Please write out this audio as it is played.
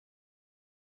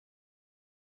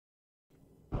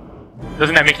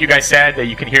Doesn't that make you guys sad that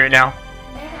you can hear it now?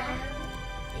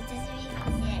 It doesn't make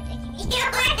me sad. I can hear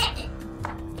it.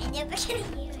 I never can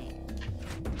hear it.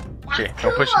 Okay,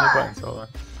 don't push any buttons. Hold on.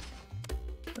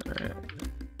 Alright.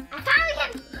 I finally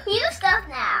can hear stuff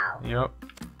now. Yep.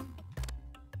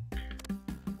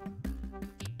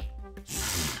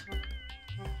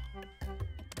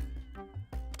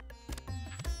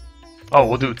 Oh,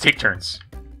 we'll do take turns.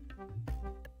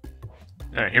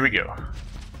 Alright, here we go.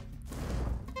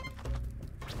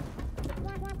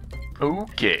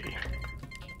 Okay.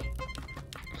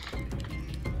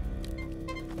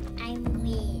 I'm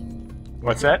green.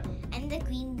 What's that? I'm the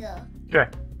green girl. Okay.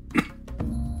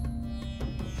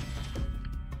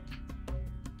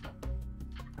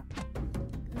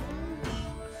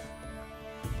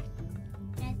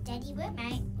 Daddy,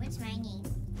 what's my name?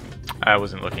 I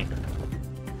wasn't looking.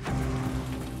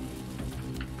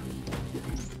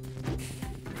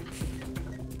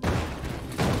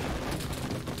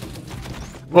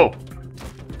 Whoa.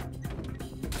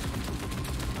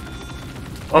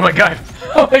 Oh my god.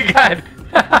 Oh my god.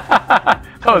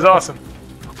 That was awesome.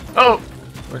 Oh.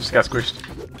 I just got squished.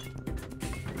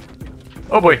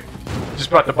 Oh boy. Just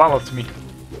brought the bomb up to me.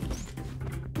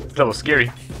 It's a little scary.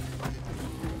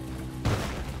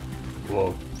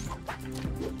 Whoa.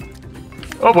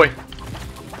 Oh boy.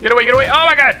 Get away, get away. Oh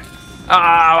my god.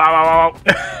 Ah,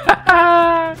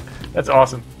 that's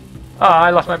awesome. Ah,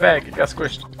 I lost my bag. It got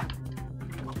squished.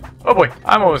 Oh boy,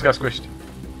 I almost got squished.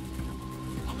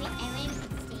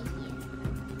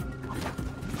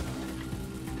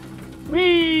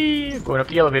 Whee! Going up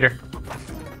the elevator.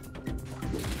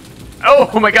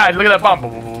 Oh my god, look at that bomb.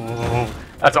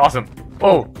 That's awesome.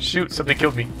 Oh, shoot, something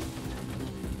killed me.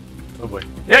 Oh boy.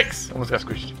 Yikes! Almost got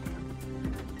squished.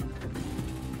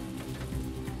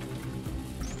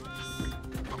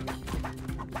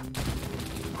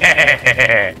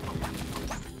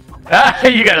 Ah,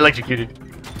 you got electrocuted.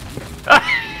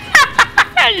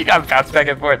 You got bounced back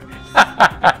and forth.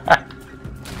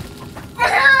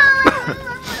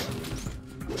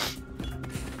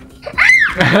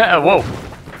 Whoa.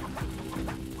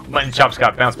 Mutton chops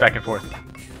got bounced back and forth.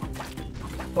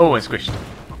 Oh, and squished.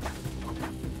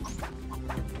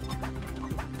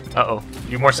 Uh-oh. A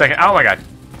few more seconds. Oh my god.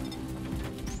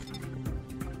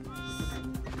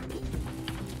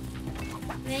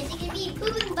 Is it gonna be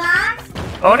pooping bombs?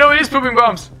 Oh no, it is pooping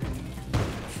bombs.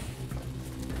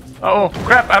 Uh oh,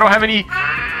 crap! I don't have any.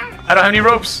 I don't have any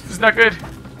ropes. This is not good.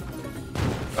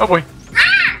 Oh boy.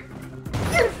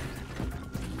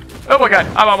 Oh my god.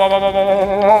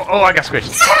 Oh, I got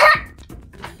squished.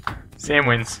 Sam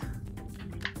wins.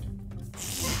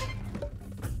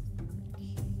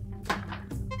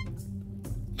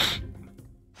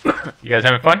 You guys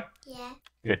having fun? Yeah.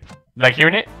 Good. Like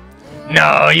hearing it?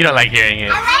 No, you don't like hearing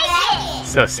it. I like it.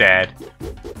 So sad.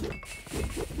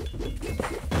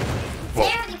 Whoa.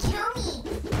 They're gonna kill me.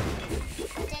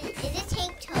 Is it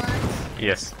take turns?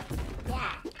 Yes.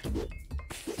 Yeah.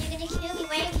 They're gonna kill me.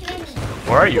 Why are you killing me?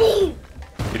 Where are you?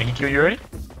 Didn't he kill you already?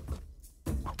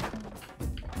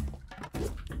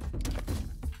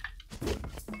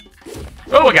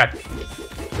 Oh my god!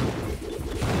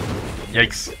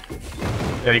 Yikes.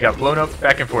 Yeah, he got blown up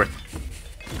back and forth.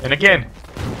 And again.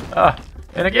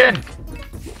 And again.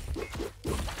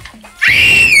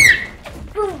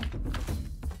 Boom.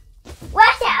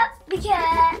 Watch out,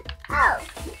 because... Oh.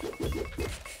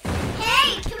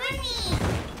 Hey, killing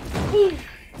me.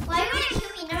 Why are you gonna kill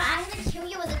me? No, I'm gonna kill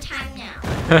you all the time now.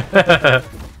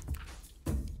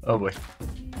 Oh boy.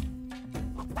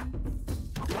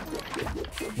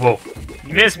 Whoa.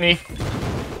 You missed me.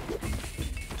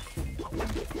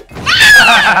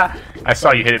 I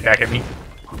saw you hit it back at me.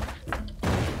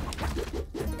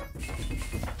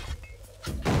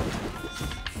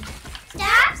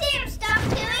 Stop him! Stop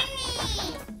killing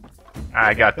me!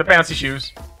 I got the bouncy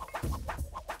shoes.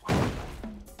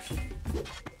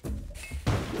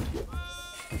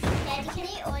 Daddy, can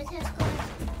I always have close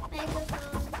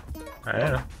microphone? I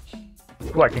don't know.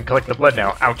 Oh, I can collect the blood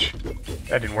now. Ouch.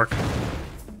 That didn't work.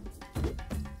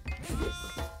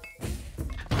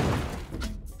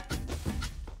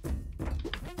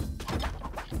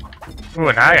 Ooh,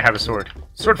 and I have a sword.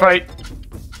 Sword fight!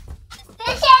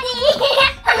 Machete!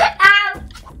 Ow!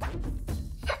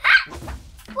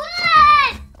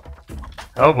 What?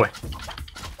 Oh boy.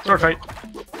 Sword fight.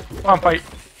 Bomb fight.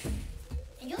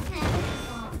 I don't have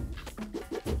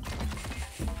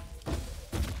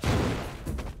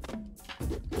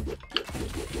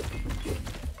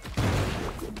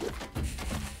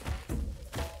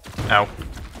a Ow.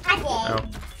 I did. Ow.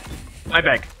 My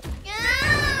bag. No, I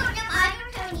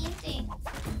don't have anything.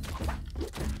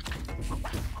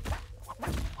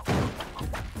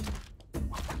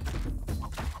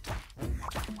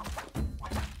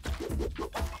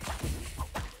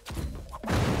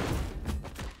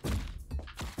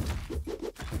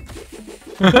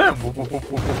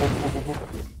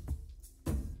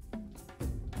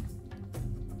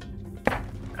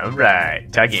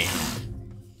 Alright, tagging.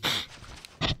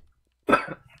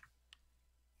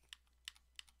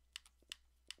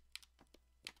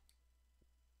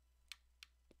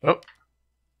 Oh.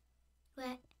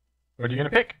 What? What are you gonna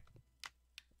pick?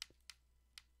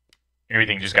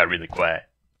 Everything just got really quiet.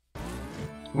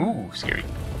 Ooh, scary.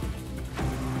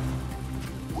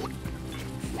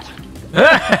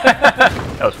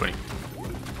 That was funny.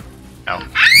 Ow.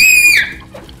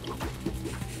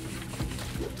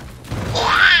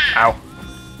 Ow.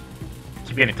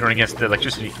 Keep getting thrown against the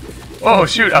electricity. Oh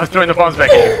shoot, I was throwing the bombs back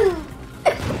at you.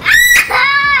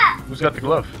 Who's got the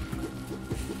glove?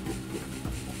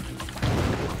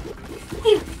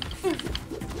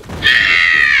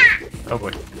 Oh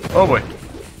boy. Oh boy.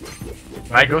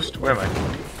 Am I a ghost? Where am I?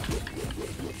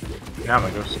 Now I'm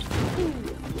a ghost.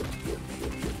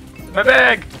 My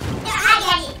bag!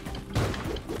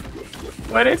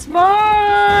 But it's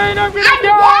mine! I'm gonna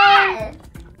die!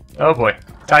 Oh boy.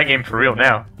 Tie game for real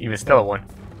now. Even Stella won.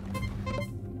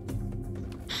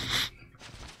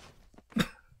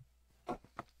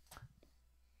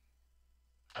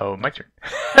 Oh, my turn.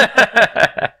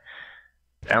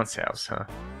 Bounce house, huh?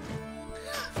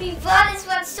 We bought this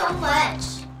one so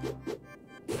much.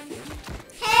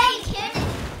 Hey, kid!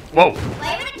 Whoa!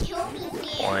 Why are you gonna kill me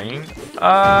here? Boing.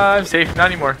 I'm safe. Not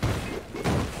anymore.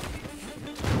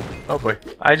 Oh boy.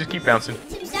 I just keep bouncing.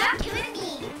 Tim, stop killing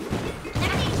me. I'm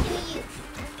not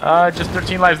gonna kill you. Just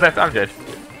 13 lives left. I'm dead.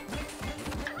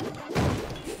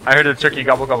 I heard a turkey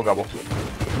gobble, gobble, gobble.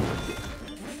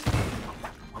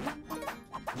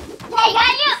 Hey,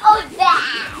 got your own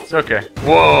bag. It's okay.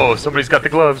 Whoa! Somebody's got the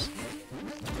gloves.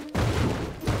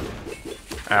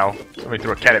 Ow. Somebody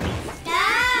threw a cat at me.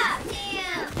 Stop,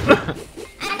 Tim.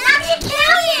 I'm not gonna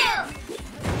kill you.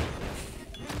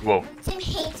 Whoa. Tim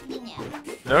hates me now.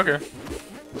 Okay.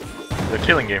 The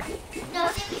killing game. No,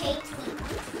 Tim hates me.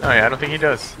 Oh yeah, I don't think he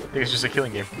does. I think it's just a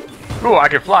killing game. Ooh, I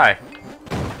can fly.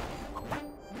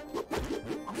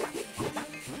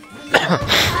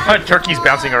 My turkey's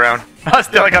bouncing around.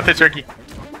 Still, I got the turkey.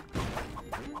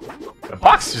 The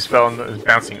box just fell and is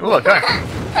bouncing. Ooh, a gun.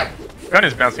 Gun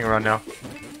is bouncing around now.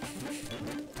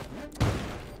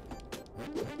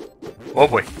 Oh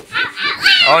boy.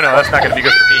 Oh no, that's not gonna be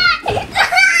good for me.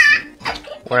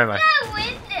 Where am I?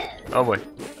 Oh boy.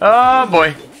 Oh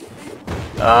boy.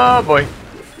 Oh boy.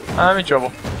 I'm in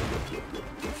trouble.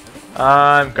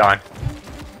 I'm gone.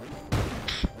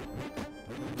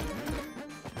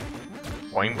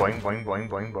 Boing, boing, boing, boing,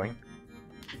 boing, boing.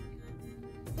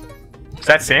 Is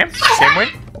that Sam? Sam win?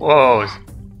 Whoa.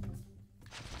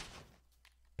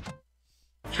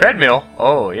 Treadmill?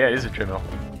 Oh, yeah, it is a treadmill.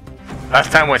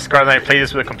 Last time when Scarlet and I played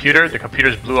this with a computer, the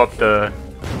computers blew up the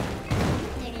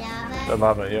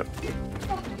lava, yep.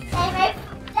 Hey,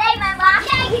 my mom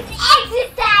is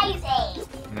exercising.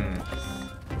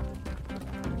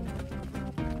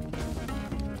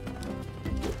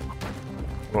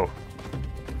 Whoa.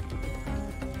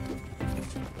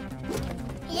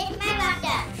 Here's my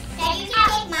laptop. Now you can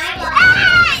take my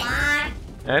laptop.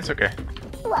 That's okay.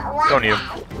 What? Don't need 'em.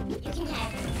 You can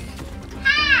have it.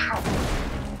 Ow!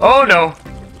 Oh no! Who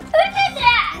did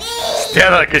that? Me!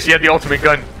 Stella, because she had the ultimate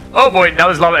gun. Oh boy, now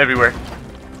there's lava everywhere.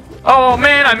 Oh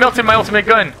man, I melted my ultimate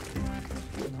gun.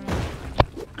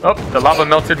 Oh, the lava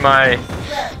melted my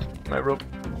rope.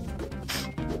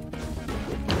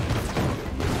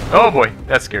 Oh boy,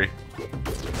 that's scary.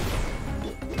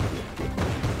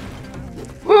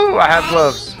 Woo, I have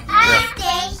gloves. I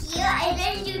stay here and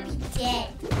then you'll be dead.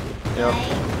 Yep.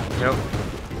 Yep.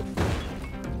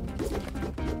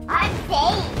 I'm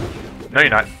safe. No, you're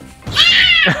not.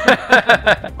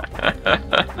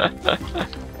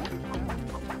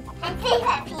 I'm safe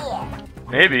up here.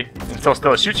 Maybe. Until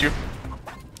Stella shoots you.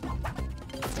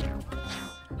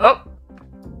 Oh!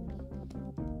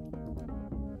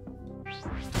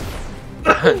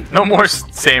 No more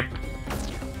same.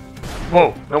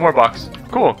 Whoa, no more box.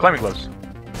 Cool, climbing gloves.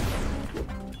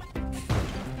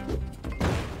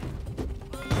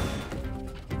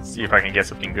 See if I can get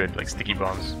something good, like sticky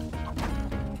bombs.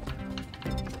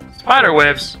 Spider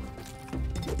webs!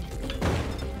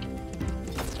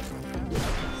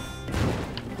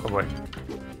 Oh boy.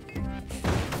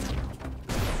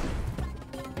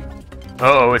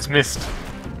 Uh-oh, it's missed.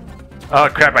 Oh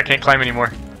crap, I can't climb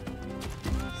anymore.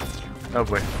 Oh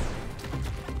boy.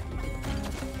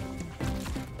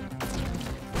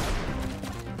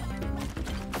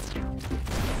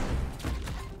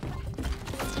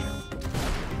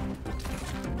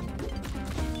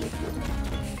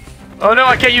 Oh no,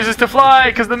 I can't use this to fly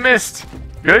because the mist.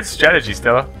 Good strategy,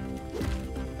 Stella.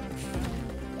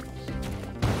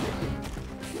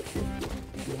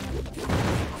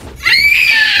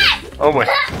 Oh boy.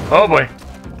 Oh boy.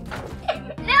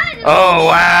 No, Oh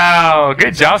wow.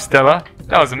 Good job, Stella.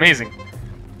 That was amazing.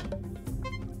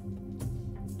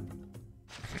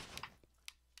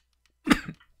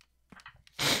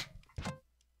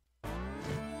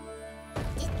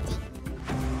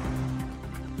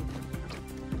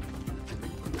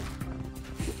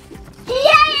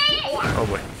 yeah. Oh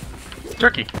boy.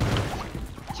 Turkey.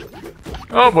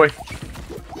 Oh boy.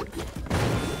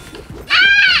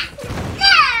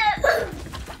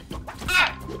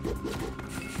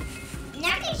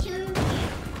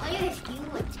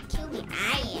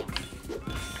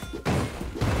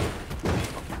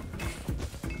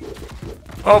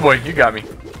 Oh boy, you got me.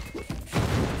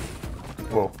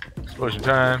 Whoa. Explosion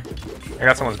time. I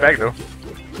got someone's bag though.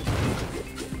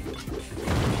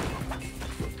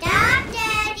 Stop,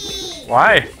 Daddy!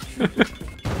 Why?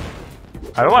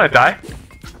 I don't want to die.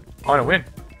 I want to win.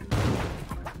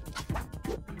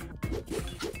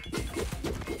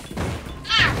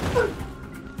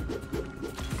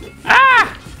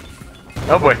 Ah!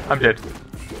 Oh boy, I'm dead.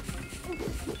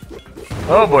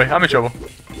 Oh boy, I'm in trouble.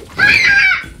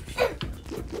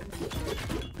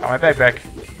 Got my bag back.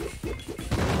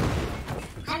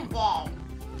 I'm dead.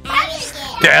 I'm dead.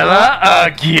 Stella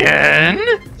again?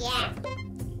 Yeah.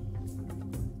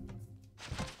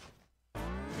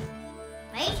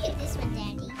 Why did you hit this one,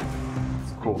 Daddy?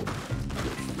 It's cool.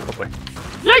 Oh boy.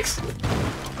 Yikes!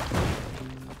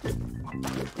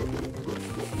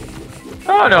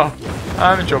 Oh no,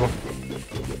 I'm in trouble.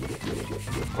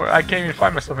 I can't even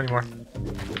find myself anymore.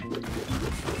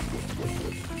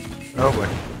 Oh boy.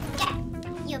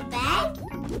 Your bag?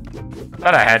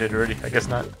 Thought I had it already. I guess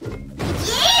not.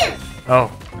 You!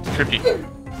 Oh, trippy.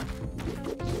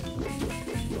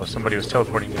 Oh, somebody was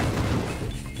teleporting there.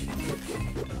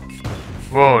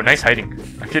 Whoa, nice hiding.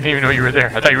 I didn't even know you were there.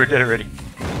 I thought you were dead already.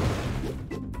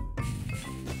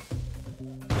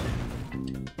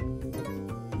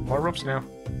 More ropes now.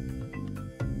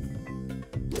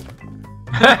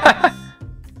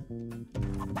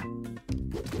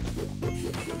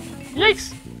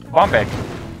 Yikes! Bomb bag.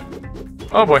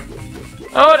 Oh boy.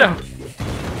 Oh no!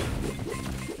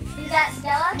 Is that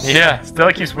Stella? Yeah,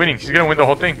 Stella keeps winning. She's gonna win the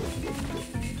whole thing.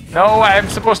 No, I'm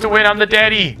supposed to win. I'm the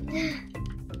daddy.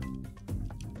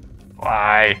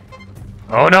 Why?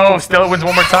 Oh no, Stella wins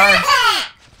one more time.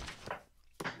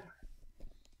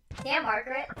 Yeah,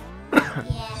 Margaret.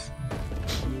 Yeah.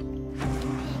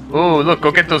 Ooh, look,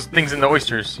 go get those things in the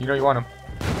oysters. You know you want them.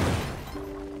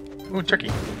 Ooh, turkey.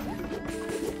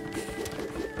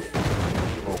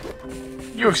 Oh.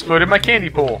 You exploded my candy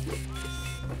pole.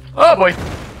 Oh boy.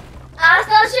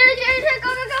 Stella, shoot, go,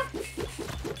 go, go.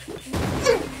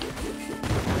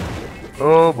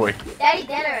 Oh boy. Daddy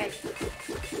dead already.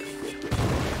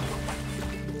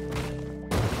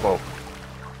 Whoa.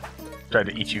 Tried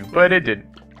to eat you, but it didn't.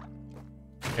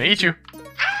 Gonna eat you.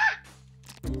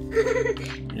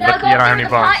 You're lucky I don't have any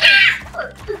bombs.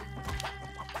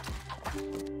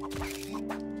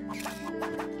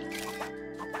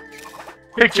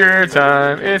 Picture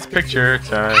time. It's picture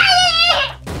time.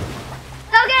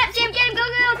 Go get him, Jim. Get him. Go,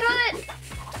 go, go.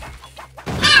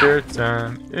 Throw it. Picture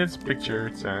time. It's picture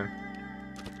time.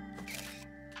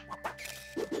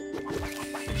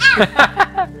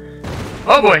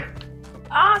 Oh boy.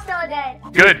 Oh, Stella dead.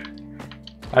 Good.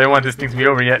 I didn't want this thing to be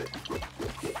over yet.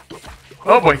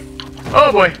 Oh boy.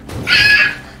 Oh boy.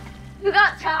 Who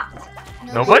got chopped?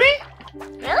 Nobody?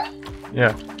 Really?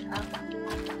 Yeah.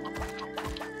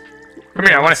 Come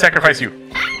here, I want to sacrifice you.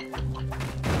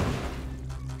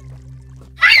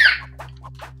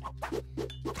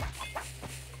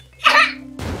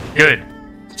 Good.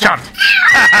 Chomped.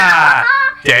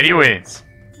 Daddy wins.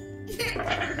 You're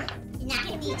not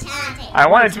gonna be chopped. I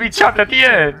want it to be chopped at the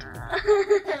end.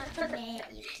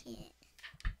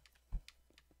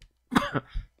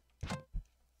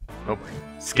 Oh boy.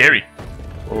 Scary.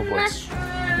 Oh boy.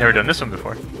 Never done this one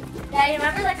before. Daddy,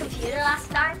 remember the computer last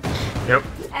time? Yep.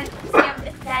 And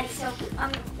Daddy, so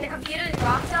the computer is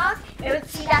rock dog. It would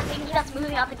see that thingy that's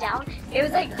moving up and down. It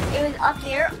was like it was up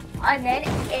there, and then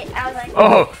I was like,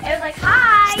 Oh. it was like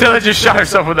hi. Stella just shot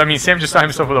herself with. I mean, Sam just shot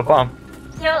himself with a bomb.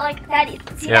 So like Daddy,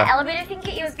 see Yeah. that elevator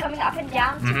thingy? It was coming up and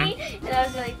down to me, and that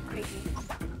was really creepy.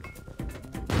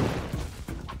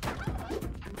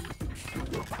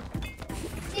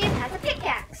 Steve has a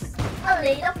pickaxe. A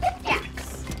little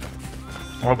pickaxe.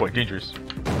 Oh boy, dangerous.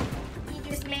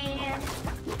 Dangerous man.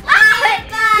 Ah!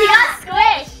 He got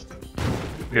squished.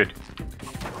 Good.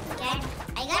 Okay,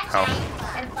 I got How?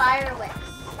 and fireworks.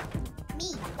 Me,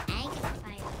 I got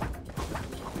fireworks.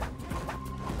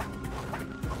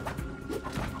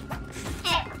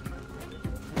 Hey.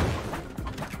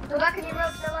 Go back in your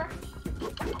rope, Stella.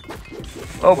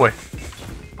 Oh boy.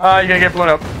 Ah, you're gonna get blown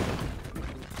up.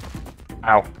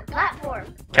 Ow. Platform.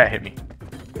 Cat hit me.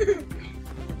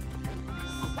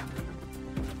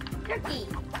 Turkey.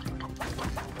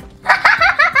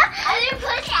 I do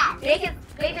push-ups.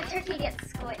 Make the turkey get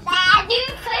squished. I do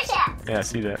push-ups. Yeah, I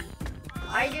see that.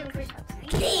 Are you doing push-ups?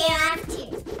 Yeah, I'm too.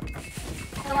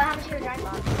 So what happened to your drive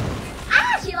box?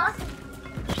 Ah, she lost it.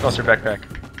 She lost her backpack.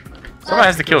 Someone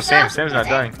has to kill Sam. Sam's not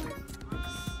dying.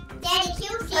 Daddy,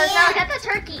 kill Sam. So now get the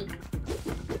turkey.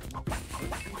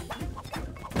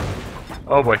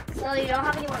 Oh boy. So you don't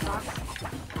have any more boxes?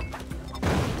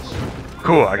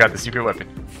 Cool, I got the secret weapon.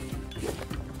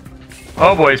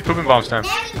 Oh boy, it's pooping bombs time.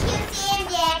 Daddy, kill Sam,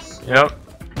 Daddy. Yep.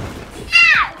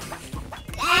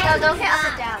 No, don't get up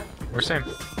and down. Where's Sam?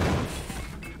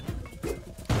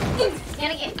 He's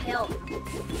gonna get killed.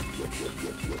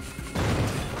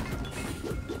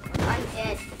 I'm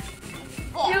dead.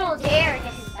 You don't dare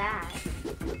get his bag.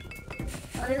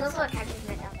 Oh, there's also a catcher's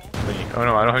mitt down there. Oh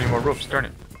no, I don't have any more ropes. Darn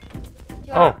it.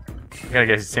 Oh, I gotta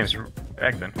get Sam's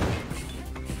bag then.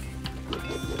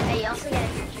 Yeah, you also get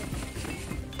a catcher.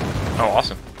 Oh,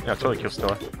 awesome. Yeah, totally kill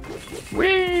Stella.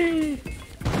 Whee!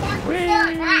 Whee!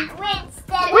 Whee!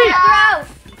 Bro!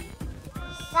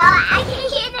 No, I can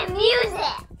hear the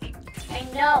music. I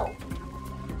know.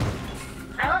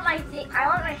 I want my head. I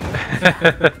want my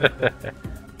head.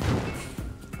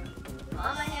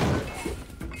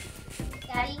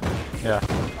 Daddy? Yeah.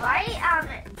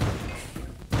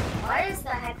 Why does the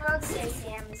headphones say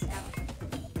Sam and Stella?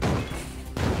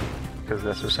 Because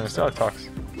that's where Sam and Stella talks.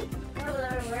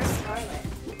 Where's Scarlet?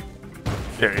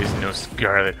 There is no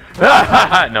Scarlet.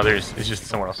 No, there is. It's just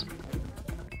somewhere else. On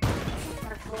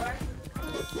the floor?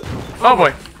 Oh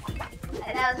boy.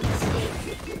 That was a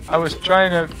mistake. I was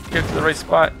trying to get to the right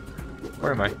spot.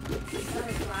 Where am I?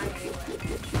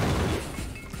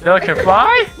 Stella can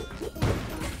fly?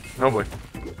 No boy.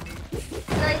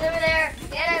 He's over there.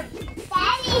 Get him.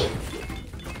 Daddy!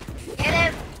 Get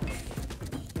him.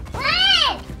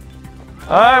 What?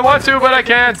 I want to, but I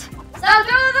can't. Stop,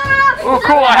 go. Oh,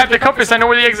 cool. I have the compass. I know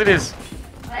where the exit is.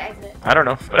 What exit? I don't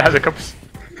know, but I have the compass.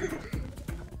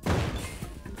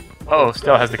 Oh,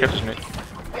 Stella has the catcher's mitt.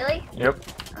 Really? Yep.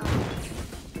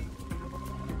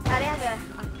 Daddy has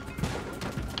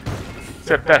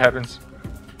Except that happens.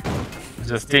 It's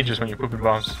just dangerous when you're pooping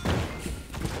bombs.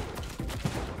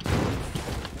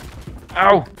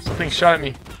 Ow! Something shot at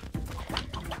me.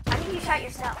 I think you shot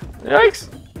yourself. Yikes!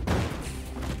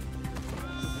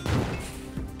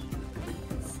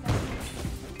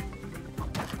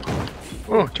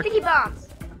 Oh, Sticky bombs.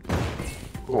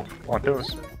 cool. Want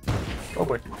those. Oh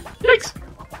boy. Yikes!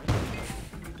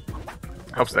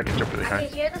 Helps that I can jump really I high.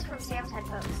 can hear this from Sam's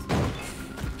headphones.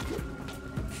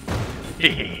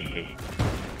 Can't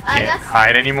That's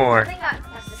hide anymore. I think that's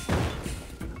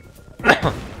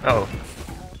the Oh.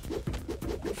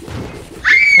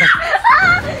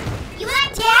 You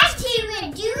want Dad to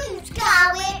win, do you,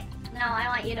 Scarlet? No, I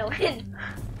want you to win.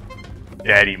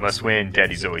 Daddy must win.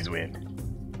 Daddy's always win.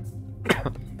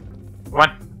 Come on.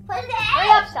 Hurry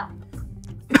up, stop.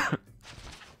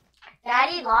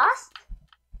 Daddy lost?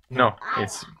 No,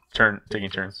 it's taking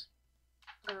turns.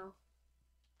 Oh.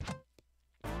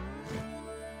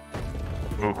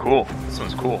 Oh, cool. This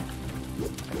one's cool.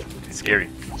 It's scary.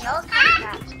 That was kind of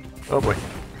fast. Oh boy.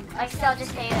 Like, still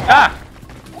just stay there. Ah!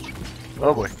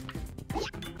 Oh boy.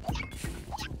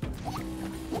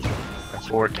 A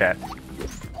poor cat.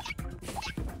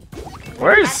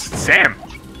 Where's Sam?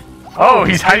 Oh,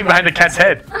 he's hiding behind the cat's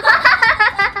head.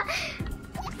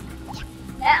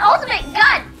 An ultimate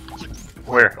gun!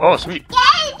 Where? Oh, sweet. Get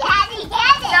it, Daddy,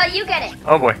 get it! No, you get it.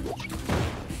 Oh boy.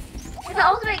 It's the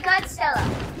ultimate gun, Stella.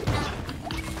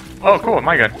 Oh, cool.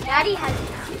 My gun. Daddy has it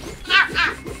now. Ow,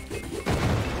 ow.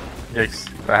 Yikes.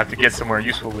 I have to get somewhere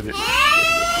useful with it.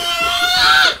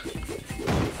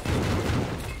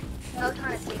 No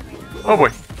trying to save right now. Oh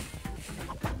boy.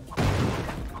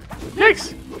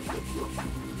 Yikes.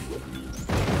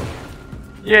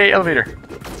 Yay, elevator.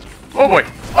 Oh boy.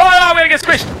 Oh no, I'm gonna get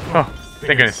squished. Oh,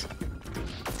 thank goodness.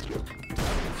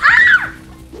 Ah!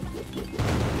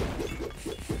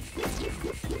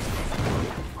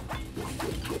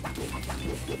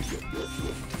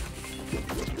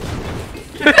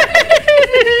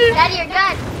 Daddy, your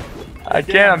gun. I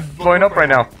can't. I'm blowing up right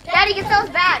now. Daddy, get those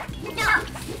back. No.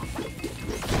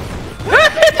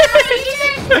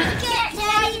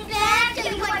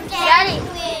 Daddy.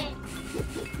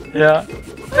 Yeah.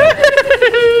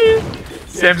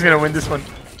 Sam's gonna win this one.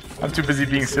 I'm too busy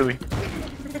being silly.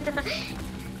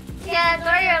 Yeah,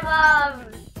 throw your mom.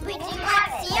 Wait, do you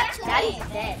have Sam? Daddy's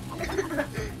dead.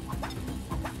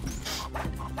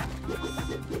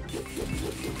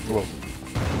 Whoa.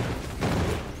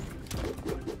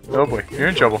 Oh boy, you're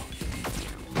in trouble.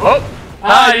 Oh!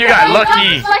 Ah, you got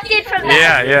lucky!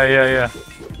 Yeah.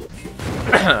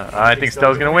 I think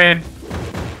Stella's gonna win.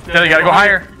 Stella, you gotta go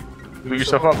higher. Move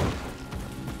yourself up.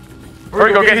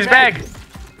 Hurry, go get his bag!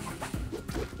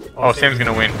 Oh, Sam's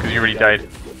gonna win because you already died.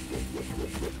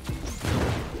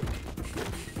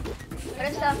 What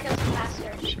if Stella kills him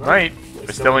faster? She might,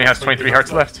 but still only has 23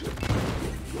 hearts left.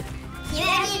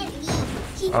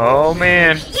 Oh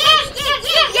man. Yay!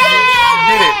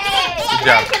 Did it. Good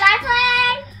job. Can I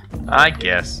play? I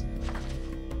guess.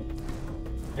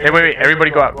 Hey, wait. Everybody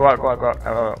go out. Out.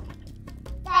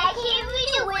 Dad, can we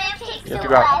do winner picks You have to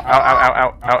go out.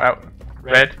 Out.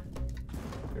 Red.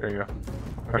 There you go.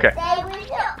 Okay. Dad,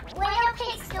 winner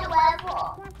picks the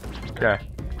level. Okay.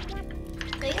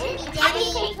 So you can be Daddy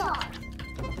on.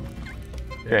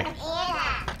 Okay. Anna.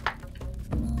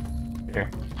 Okay.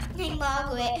 Hey,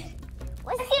 Margaret.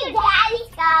 What's your daddy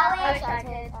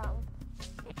going?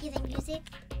 You think music?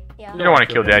 Yeah. You don't want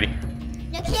to kill Daddy.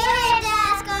 No, kill it,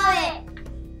 Dad, Scarlet.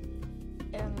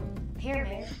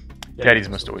 Pyramid. Daddies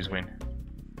must always win.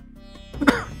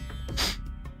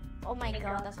 Oh my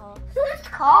god, that's all. Who's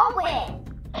calling?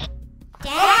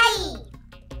 Daddy.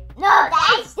 No,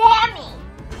 that's Demi.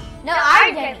 No,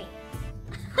 I'm Demi.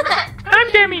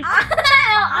 I'm Demi.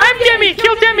 I'm Demi.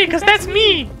 Kill Demi, because that's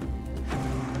me.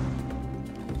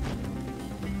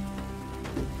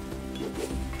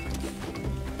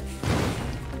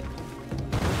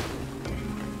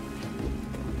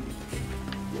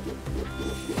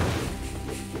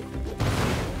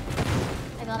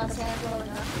 I got a sand blowing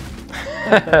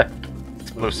up.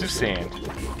 Explosive sand.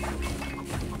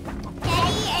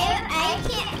 Daddy, I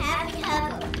can't have a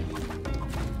cover.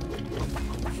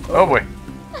 Oh boy.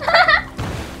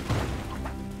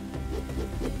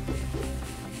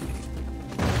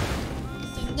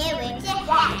 Yeah.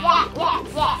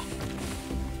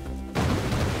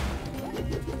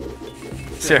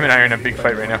 Sam and I are in a big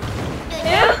fight right now.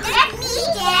 That's me,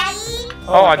 Daddy.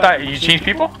 Oh, I thought you changed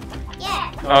people?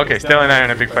 Yeah. Oh, okay, Stella and I are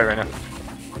in a big fight right now.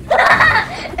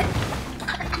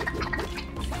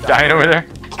 Dying over there.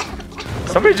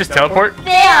 Somebody just teleport?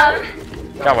 Damn.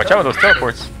 God, watch out with those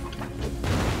teleports.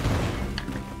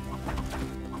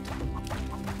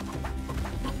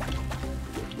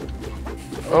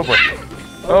 Oh boy.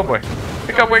 Oh boy.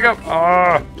 Wake up.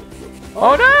 Oh.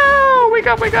 Oh no! Wake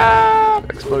up!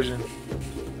 Explosion.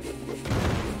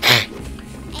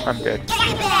 I'm dead.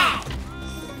 Get back.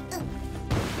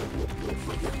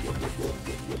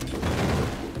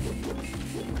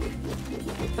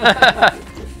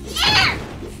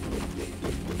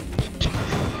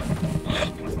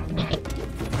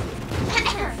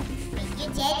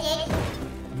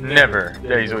 Never.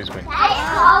 Daddy's always win.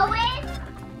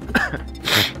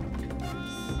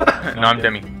 No, I'm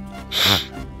Demi.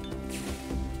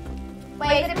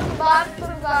 Wait, is it bomb?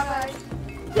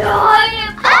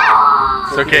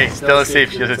 It's okay. Stella's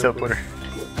safe. She has a teleporter.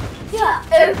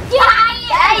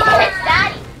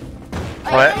 Daddy.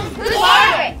 What?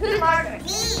 Who's Margaret?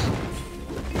 Me.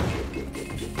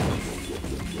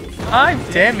 I'm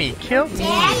Demi. Kill me.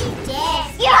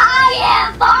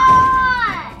 Giant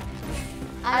bomb!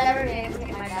 I'll never be able to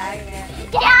get my bag again.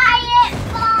 Giant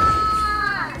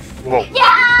bomb! Whoa.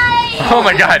 Giant! Oh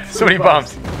my god. So many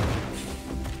bombs.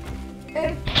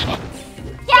 Giant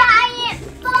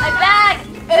bomb! My bag!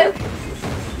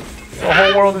 The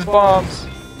whole world is bombs.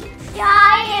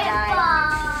 Giant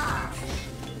bomb!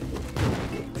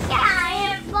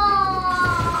 Giant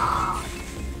bomb!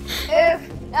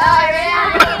 I ran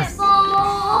out of bomb!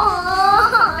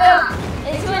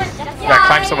 Gotta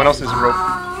climb someone else's rope.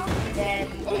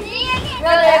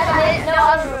 No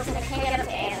other ropes. I can't get up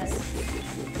to Anna's.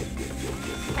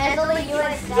 And only you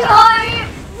and Stella.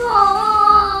 Giant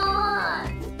bomb!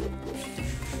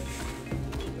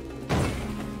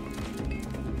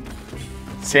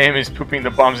 Sam is pooping the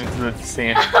bombs into the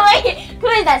sand. Wait, who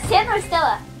is that? Sam or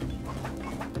Stella?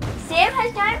 Sam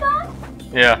has giant bomb?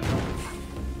 Yeah.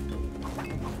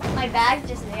 My bag's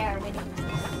just there waiting.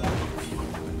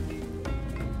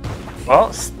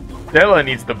 Well, Stella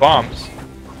needs the bombs.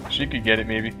 She could get it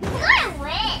maybe. I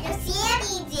win. No, Sam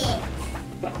needs it.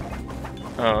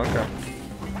 Oh, okay.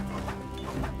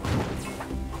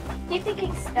 Keep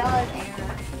thinking Stella's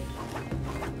Anna.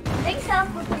 I think Stella's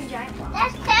flipping giant bomb.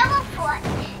 That's teleport,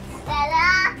 Stella.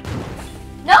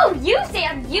 No, you,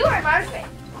 Sam. You are Margaret.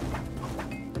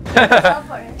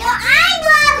 Teleporter. No, I'm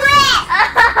Margaret.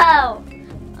 Oh,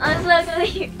 I'm so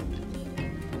confused.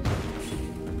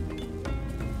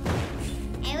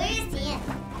 Hey, where is Sam?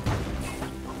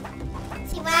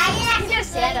 See, why are you not just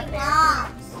stand up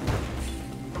bombs?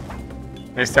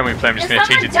 Next time we play, I'm just There's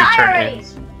gonna change it to someone turn already. ends.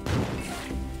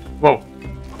 Whoa.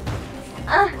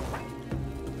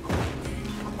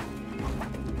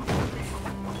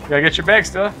 Gotta get your bag,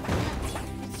 Stella.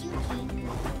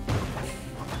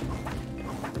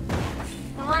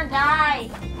 Come on, die.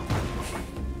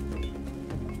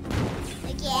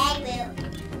 Okay, I will.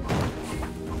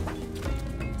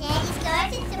 Daddy,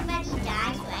 start if somebody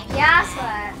dies, right? Yeah,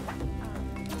 sweat.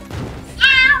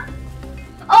 Ow!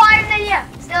 Oh, I have an idea.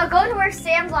 Still, go to where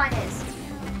Sam's line is.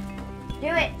 Do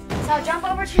it. So jump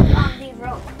over to the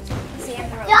rope.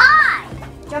 Sam's rope. Die!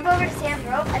 Jump over to Sam's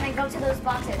rope and then go to those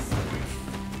boxes.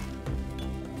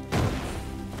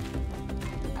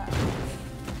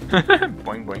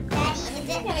 Boing boing.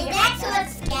 Daddy, that's what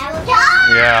skeleton.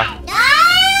 Yeah. No!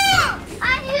 I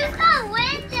used the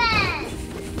window.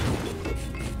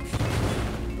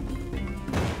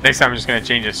 Next time I'm just gonna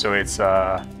change it so it's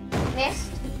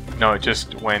Missed? no, it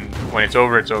just when it's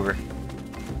over, it's over.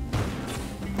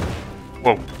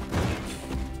 Whoa.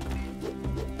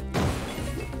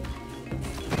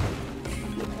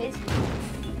 Missed.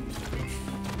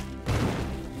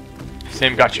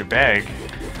 Sam got your bag.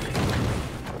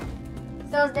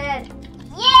 Still's dead.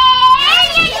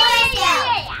 Yeah!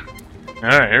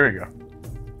 Alright, here we go.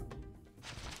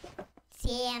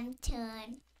 Sam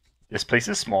turn. This place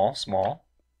is small, small,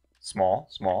 small,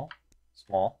 small,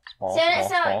 small, small, So, small,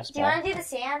 small, do you small. want to do the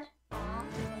sand?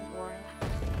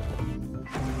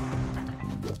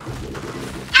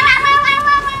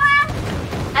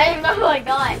 I don't even know who I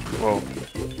got. Whoa.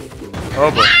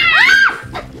 Oh boy.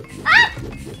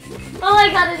 Oh my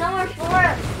god, there's no more floor.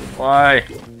 Why?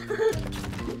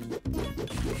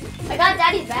 I got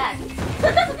Daddy's bag.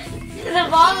 The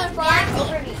bomb was flying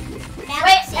over me.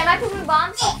 Wait, am I pooping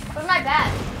bombs? Where's my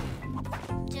bag?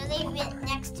 So they fit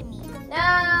next to me.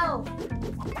 No.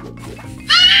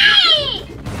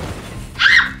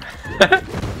 I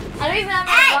don't even have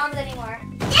my bombs anymore.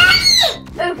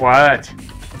 Oof. What?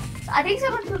 I think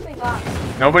someone's pooping bombs.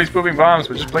 Nobody's pooping bombs.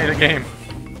 We're just playing a game.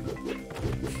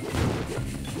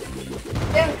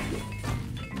 Oof.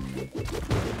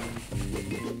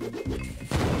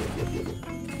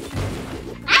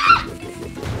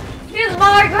 Here's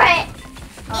Margaret.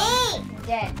 Oh, I'm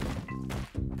dead.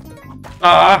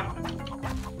 Ah.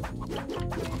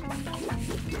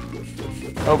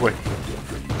 Oh boy.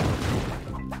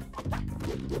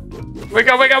 Wake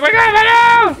up, wake up, wake up,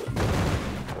 hello!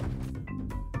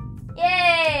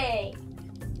 Yay!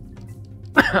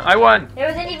 I won. There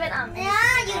wasn't even No,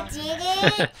 you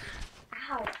didn't.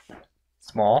 Ow.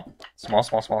 Small, small,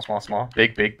 small, small, small, small.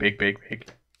 Big, big, big, big,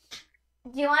 big.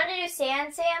 Do you want to do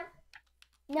sand, Sam?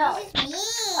 No. This is me.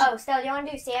 Oh, Stella, do you want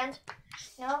to do sand?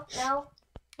 No, no.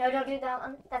 No, don't do that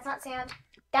one. That's not sand.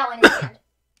 That one is sand.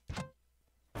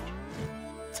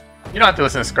 You don't have to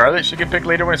listen to Scarlet. She can pick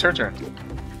later when it's her turn.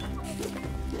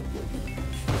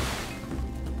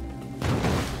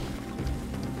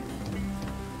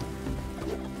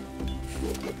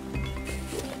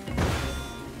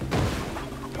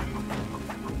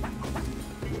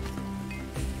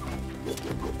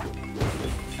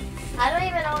 I don't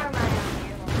even know where my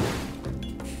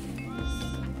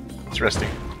It's resting.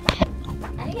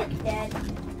 I think it's dead.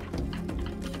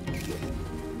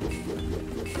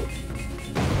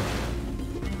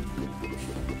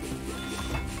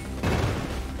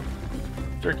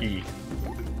 Turkey.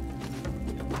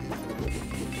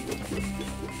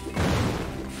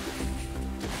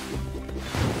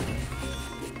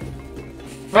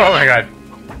 Oh my god.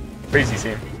 Crazy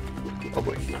Sam. Oh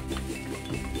boy.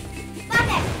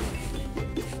 Mother,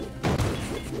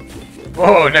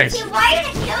 Whoa, nice. you wanted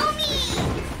to kill me.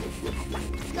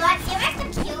 God, you have to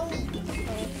kill me.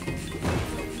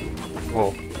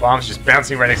 Whoa. Bomb's just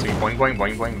bouncing right next to me. Boing, boing,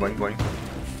 boing, boing, boing, boing.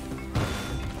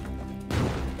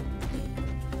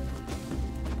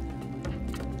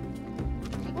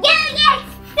 Yes,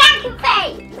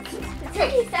 sacrifice.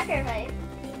 Turkey sacrifice.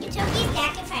 The turkey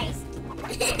sacrificed.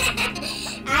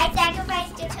 I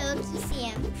sacrificed the turkey,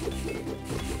 Sam.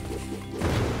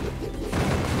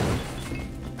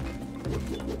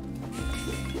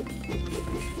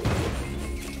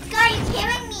 God, you're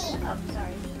killing me. Oh,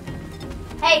 sorry.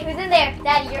 Hey, who's in there?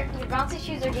 Daddy, your bouncy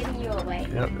shoes are giving you away.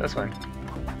 Yep, that's fine.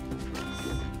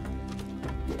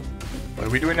 What are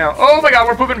we doing now? Oh my god,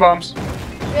 we're pooping bombs.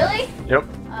 Really? Yep.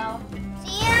 Oh,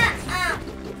 Sam,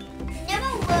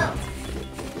 never will.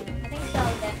 I think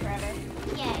Stella's dead forever.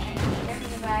 Yeah. There's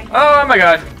the bag. Oh my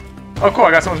god. Oh cool,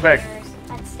 I got someone's bag.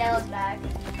 That's Stella's bag.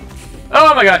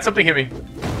 Oh my god, something hit me.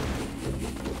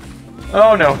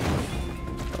 Oh no.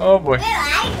 Oh boy. Where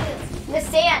are you? The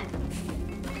sand.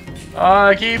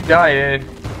 I keep dying.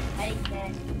 Daddy's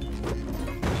dead.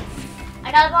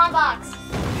 I got a bomb box.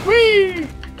 Whee!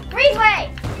 Freeze ray!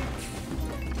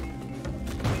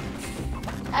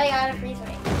 I got a freeze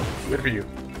ray. Good for you.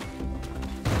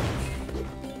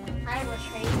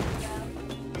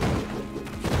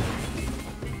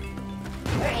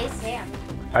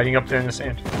 Hiding up there in the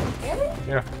sand. Really?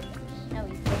 Yeah. No,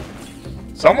 he's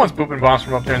dead. Someone's pooping bombs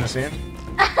from up there in the sand.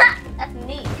 That's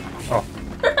me. Oh.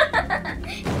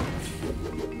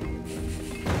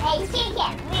 Hey, you can't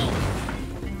get me.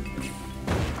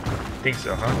 Think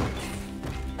so, huh?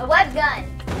 A web gun.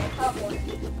 And a teleport.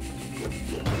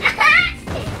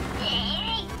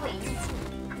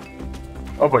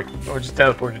 Oh boy. Oh, it just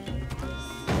teleported.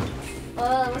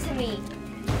 Oh, what's it mean?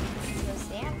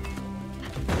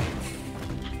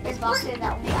 There's boxes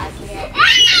that only I can get.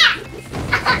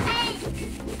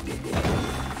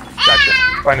 Gotcha.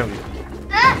 Finally.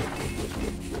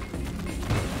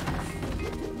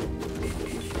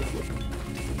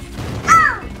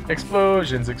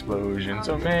 Explosions, explosions,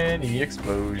 so many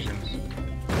explosions.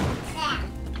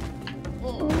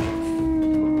 Ooh,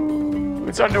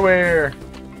 it's underwear.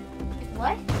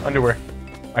 What? Underwear.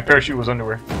 My parachute was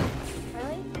underwear.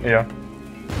 Really? Yeah.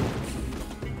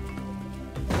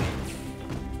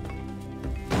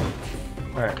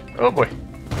 Alright. Oh boy.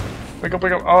 Wake up,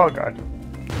 wake up. Oh god.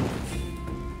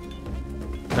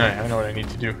 Alright, I know what I need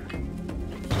to do.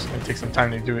 Just gonna take some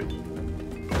time to do it.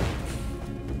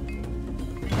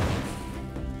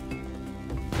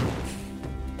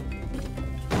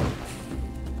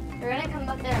 You're gonna come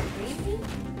up there and freeze me?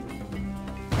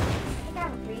 I think I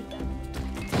have a freeze gun.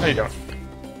 No, you don't.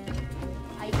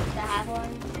 I used to have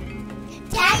one.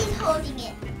 Daddy's holding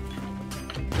it.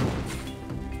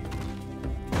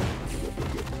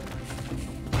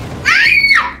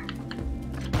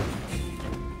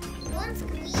 Don't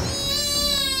scream.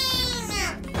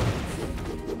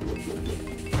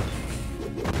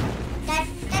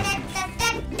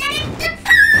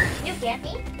 You get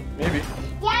me? Maybe.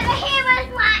 Yeah, the heroes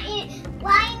want you.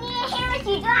 Why need heroes?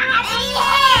 You don't have any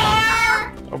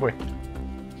hair. Oh boy.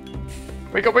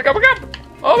 Wake up, wake up, wake up!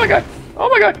 Oh my god! Oh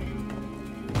my god!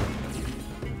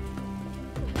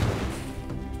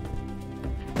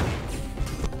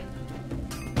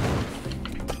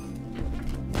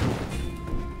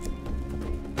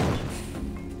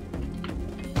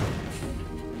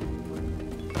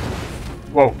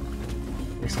 Whoa.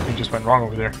 Something just went wrong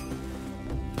over there.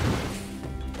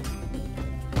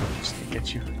 Just to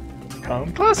get you.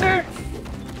 Come closer!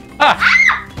 Ah!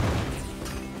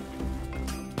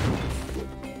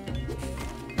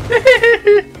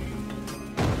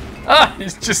 Ah!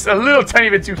 He's just a little tiny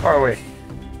bit too far away.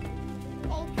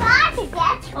 Thank God to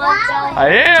get Well, I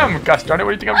am! Gosh darn it,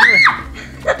 what do you think I'm doing?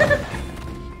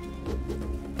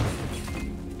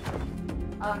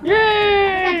 I think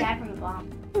I Yay! died from a bomb.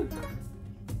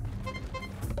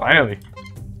 Finally. I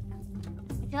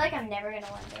feel like I'm never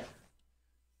gonna win this.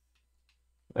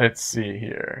 Let's see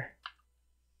here.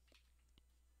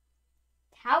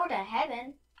 Tower to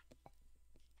heaven.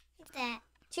 What's that?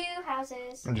 2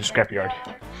 houses. I'm just scrapyard.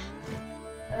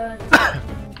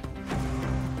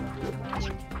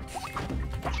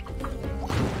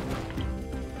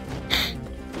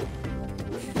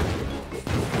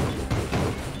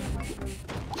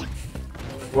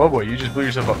 Whoa boy, you just blew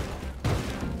yourself up.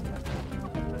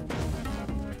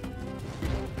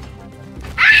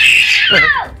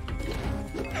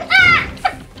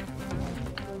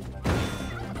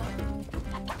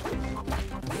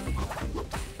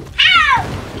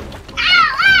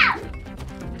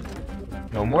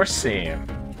 No more Sam.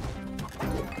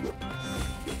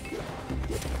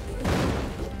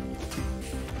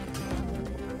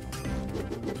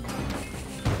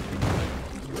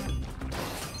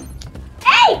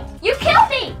 Hey! You killed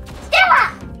me!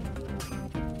 Stella!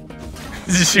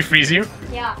 Did she freeze you?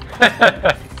 Yeah.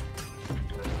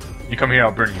 You come here,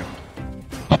 I'll burn you.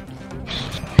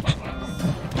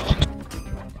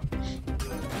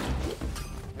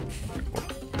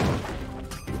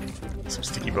 Some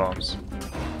sticky bombs.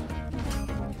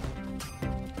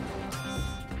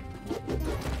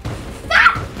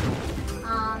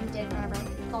 Didn't remember.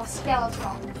 Oh, Stella's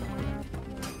fault.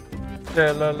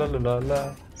 La la la la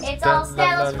la. It's all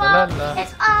Stella's fault.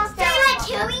 It's all So Stella's you want to fault.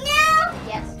 kill me now?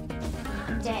 Yes.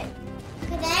 I'm dead.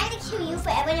 Because I'm going to kill you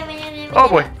forever. Oh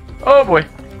boy. Oh boy.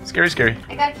 Scary, scary.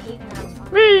 I got a cape and I was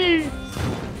fine. Whee!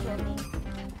 Kill me.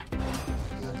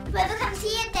 Whoever comes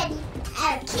here, then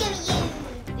I'll kill you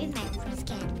with my free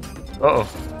skin. Uh-oh.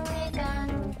 Ray gun.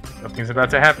 Something's about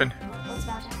to happen. What's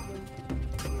about to happen?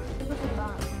 Look at the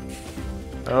bomb.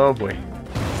 Oh boy.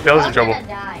 Stella's in trouble. I'm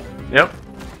gonna die. Yep.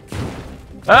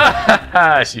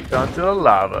 Ah, she fell into the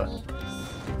lava.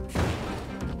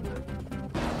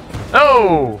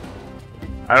 Oh!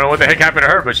 I don't know what the heck happened to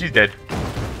her, but she's dead.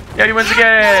 Daddy wins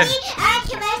again! I'll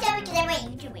kill myself because I want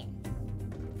you to win.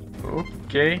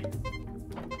 Okay.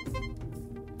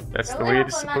 That's the Really way hope it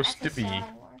is I'm not supposed to be. SSL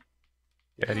anymore.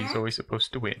 Daddy's always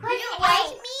supposed to win. You like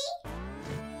me?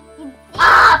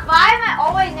 Why am I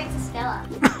always next to Stella?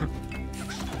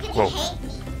 Because Whoa. you hate me.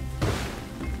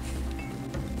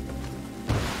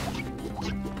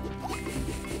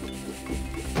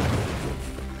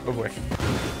 Oh boy.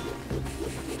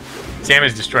 Sam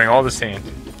is destroying all the sand.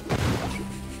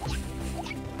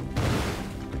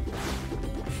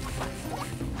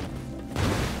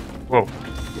 Whoa.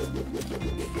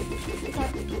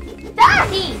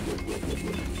 Daddy!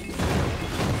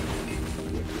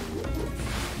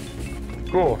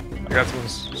 Cool. I got some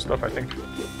stuff, I think.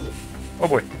 Oh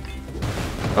boy.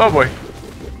 Oh boy.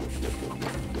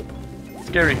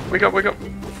 Scary. Wake up, wake up.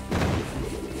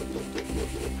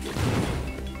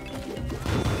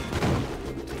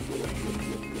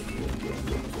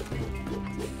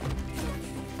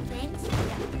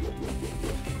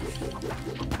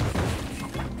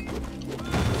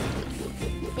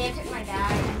 Dave took my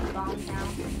dad and his bomb down.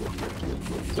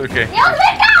 It's okay. The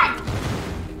ultimate gun!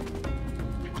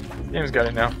 Sam's got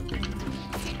it now.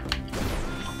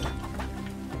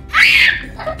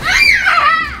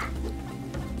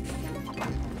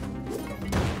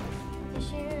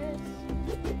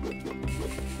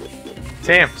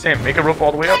 Sam, make a rope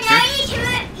all the way up, But now dude. you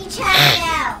shoot each other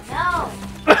now. No.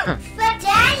 But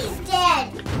Daddy's dead.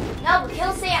 No, we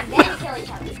kill Sam, then we kill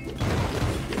each other.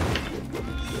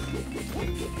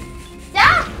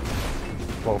 Ah!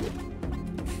 Whoa.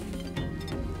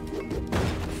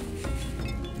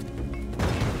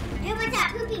 Who was that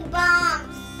pooping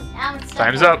bombs? Now I'm stuck.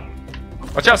 Time's up.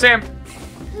 Watch out, Sam.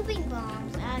 Pooping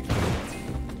bombs. Okay.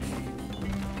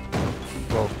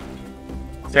 Whoa.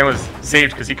 Sam was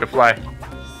saved because he could fly.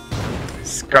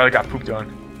 Scarlet got pooped on.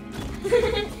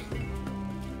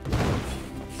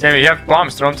 Sam, you have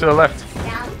bombs. Throw them to the left.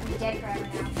 Now I'm dead forever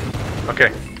now.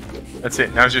 Okay. That's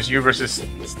it. Now it's just you versus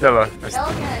Stella. Stella's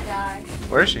gonna die.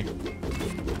 Where is she? I'm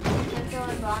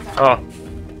throwing bombs at her. Oh.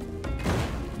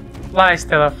 Fly,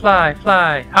 Stella. Fly,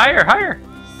 fly. Higher, higher.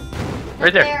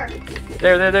 Right there.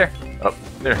 There. Oh,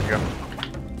 there you go.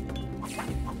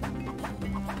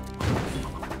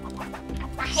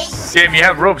 I hate Sam, you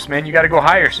have ropes, man. You gotta go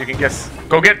higher so you can guess.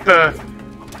 Go get the...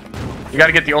 You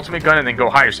gotta get the ultimate gun and then go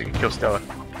higher so you can kill Stella.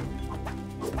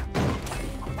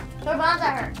 Throw bombs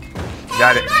at her.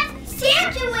 Got it.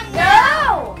 Sam doing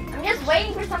No! I'm just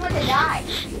waiting for someone to die.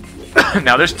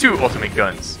 Now there's 2 ultimate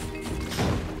guns.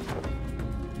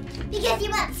 Because you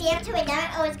want Sam to win. Now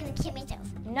I'm always going to kill myself.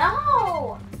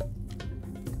 No!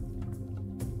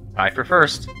 Eye for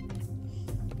first.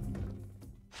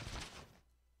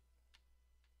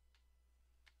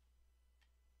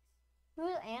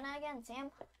 Who's Anna again?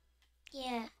 Sam?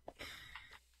 Yeah.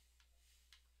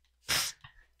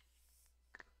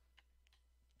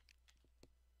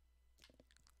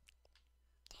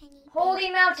 Tiny,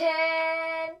 Holy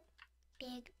Mountain!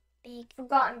 big.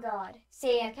 Forgotten God.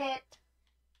 Sand pit.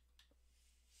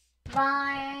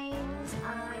 Vines.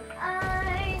 I'm.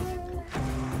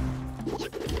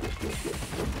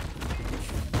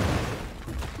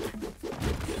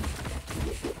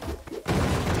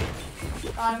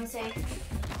 God, I'm safe.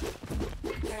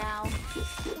 For now.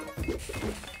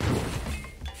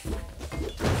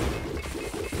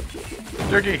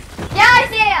 Turkey. Yeah, I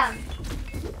see him!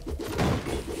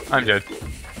 I'm dead.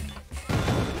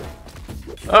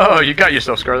 Oh, you got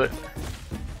yourself, Scarlet.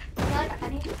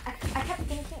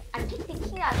 I keep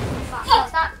thinking I should the bomb. No,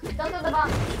 stop. Don't throw the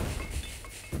bomb.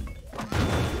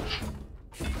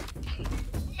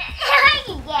 How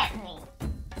you get me?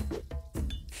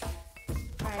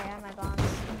 Alright, I have my bombs.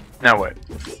 Now what?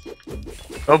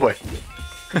 Oh boy.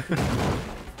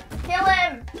 Kill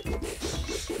him!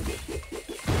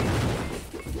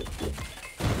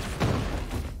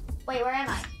 Wait, where am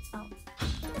I? Oh.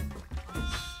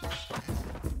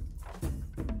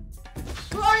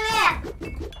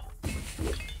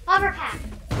 Hover pack.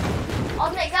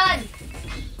 Ultimate gun.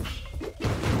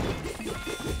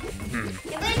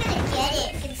 You're gonna get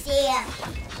it. You can see it.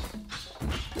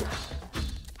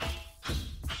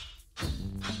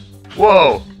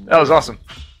 Whoa, that was awesome.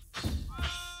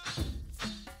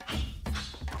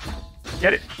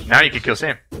 Get it. Now you can kill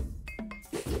Sam.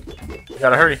 You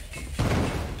gotta hurry.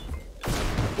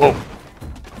 Whoa.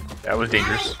 That was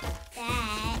dangerous.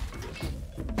 That.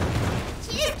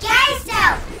 She just got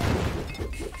herself.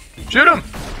 Shoot him!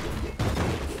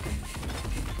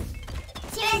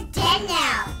 She was dead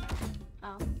now.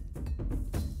 Oh.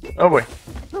 Oh boy.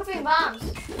 Pooping bombs.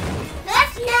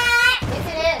 That's not. Yes,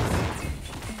 it is.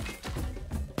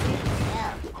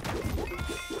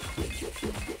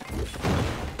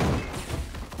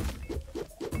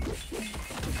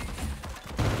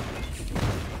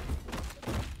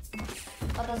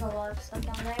 Oh, there's a lot of stuff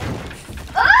down there.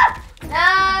 Ah!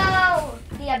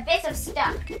 No! The the abyss of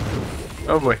stuff.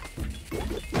 Oh boy.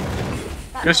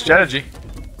 Good strategy.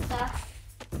 Stuff.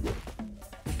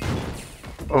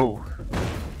 Oh.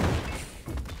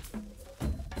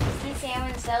 See Sam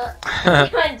and Stella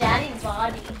Daddy's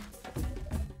body.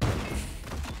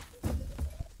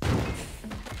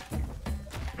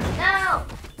 No!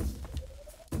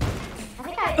 I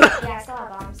think I still have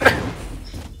bombs.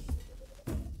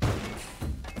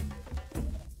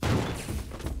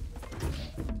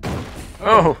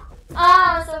 Oh.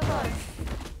 Oh, so close.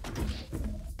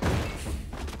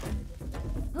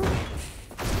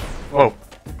 Whoa.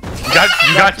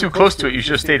 You got too close to it. You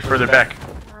should have stayed further back.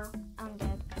 Oh, I'm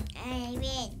dead. I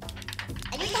win.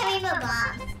 I didn't have even a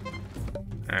bomb.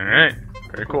 Alright.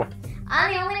 Very cool.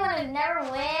 I'm the only one who never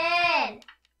win.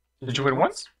 Did you win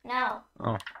once? No.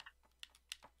 Oh.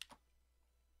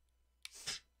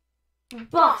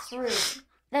 Boss room.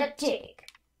 The dig.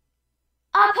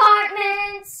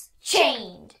 Apartments.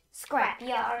 Chained.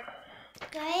 Scrapyard.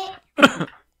 Great.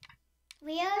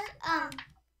 Where's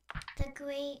the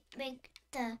great big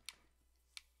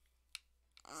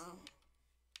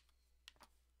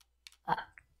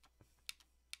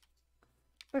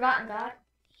Forgotten God.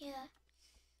 yeah.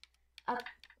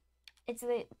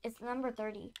 It's number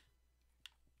 30.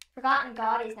 Forgotten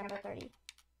God is number 30.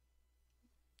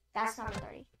 That's number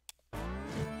 30.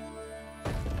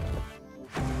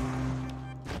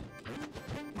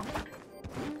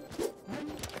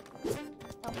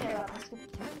 Don't care about my scoop.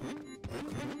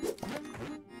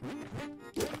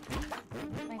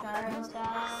 Oh my God, I almost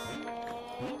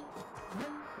died.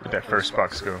 Where'd that first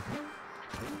box go?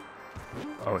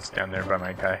 Oh, it's down there by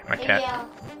my guy, my cat.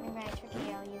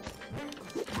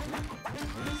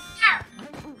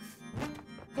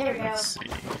 There we go. Let's see.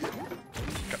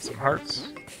 Got some hearts.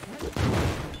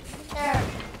 There.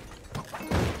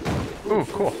 Ooh,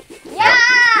 cool. Yeah!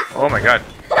 Oh my God.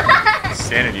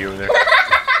 Insanity over there.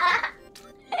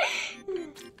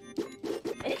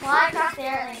 It's flying across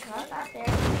there and then come across there.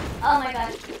 Oh my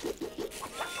God.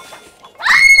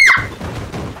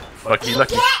 Lucky,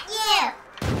 lucky. Get you!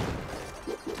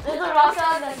 There's a rock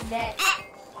dog that's dead.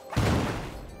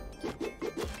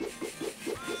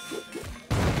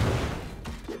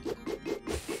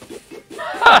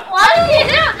 What did you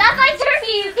do? That's my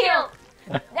turkey you killed.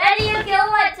 Daddy, you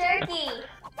killed my turkey.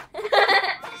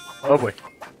 Oh boy.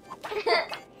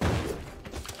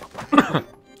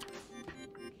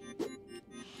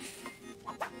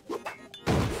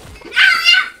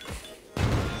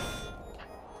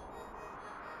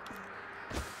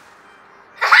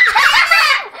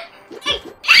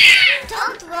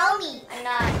 Don't throw me. I'm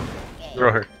not.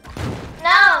 Throw her.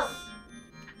 No.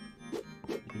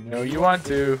 You know you want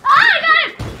to. Oh, I got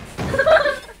him.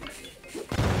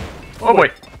 Oh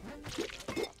boy.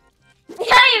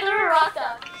 Yeah, you threw a rock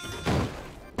dog.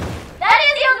 That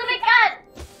is the ultimate gun.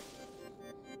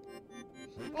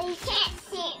 You can't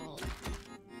see me.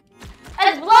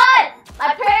 It's blood. My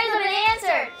prayers have been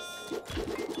answered.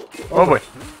 Oh boy.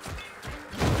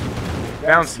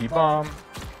 Bouncy bomb.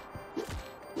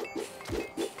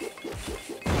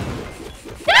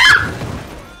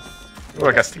 Oh,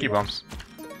 I got sticky bombs.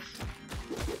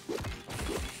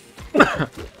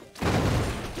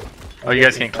 Oh, you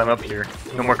guys can't climb up here.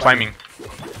 No more climbing.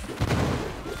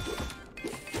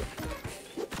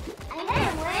 I'm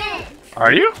gonna win.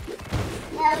 Are you?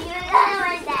 No, you're gonna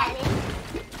win, Daddy.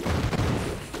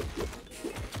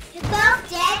 You're both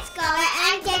dead, Scarlet.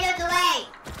 I'm dead on the way.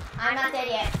 I'm not dead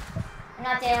yet. I'm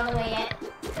not dead on the way yet.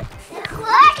 The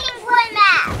clocking one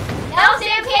map. No,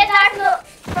 Sam can't attack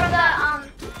from the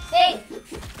thing.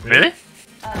 Really?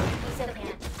 Oh, you still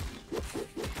can't.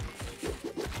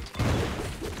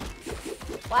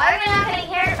 Why are we not getting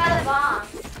hit by the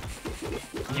bombs?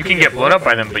 You can get blown up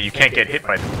by them, but you can't get hit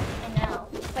by them. I know.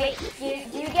 Wait, do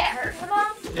you get hurt from the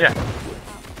bombs? Yeah.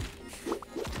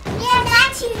 Yeah,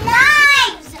 that's your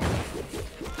lives.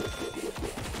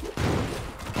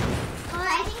 Oh,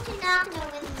 I think you're not gonna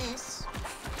win this.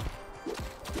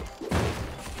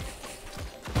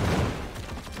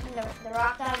 The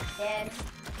rock dog's dead.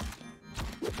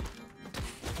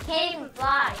 Can't even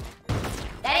fly.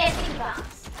 Daddy has 2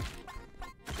 bombs.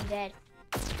 I'm dead.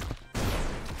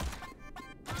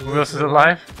 Who else is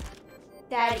alive?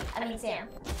 Daddy, I mean Sam.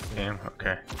 Sam,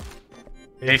 okay.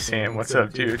 Hey Sam, what's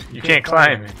up, dude? You can't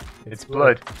climb. It's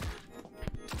blood.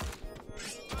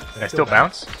 Can I still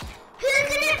bounce? Who's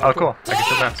gonna Oh, cool. I dead? can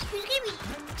still bounce. Who's gonna be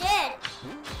dead?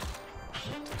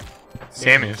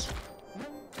 Sam is.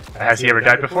 Has he ever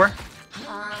died before?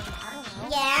 I don't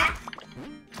know. Yeah.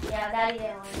 Yeah, Daddy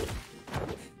didn't win.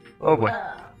 Oh boy.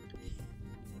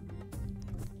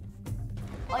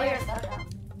 Oh, you're stuck though.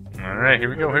 Alright, here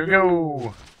we go, here we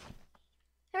go.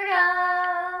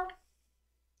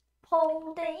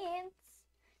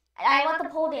 I want the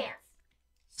pole dance.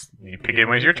 You pick it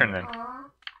when it's your turn then.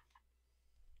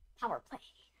 Power play.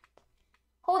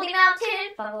 Holding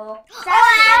mountain. Fumble. Oh,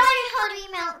 I want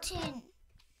Holding Mountain.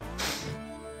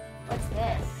 What's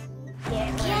this?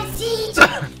 Yeah. Can't see.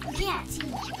 Can't see.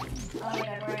 Oh my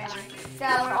god, where am I? So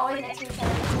we're always next to each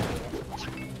other.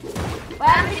 What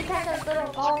happens if you catch those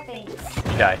little ball things?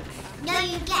 You die. No,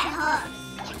 you get hurt.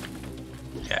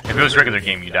 Yeah, if it was a regular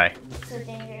game, you die. So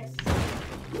dangerous.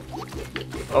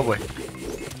 Oh boy.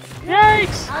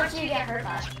 Yikes! How much do you get hurt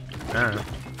by? I don't know.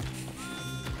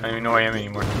 I don't even know where I am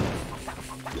anymore.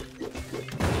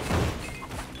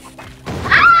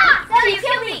 Ah! No, you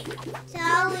killed me!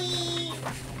 Sorry.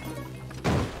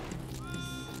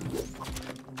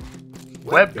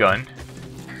 Web gun?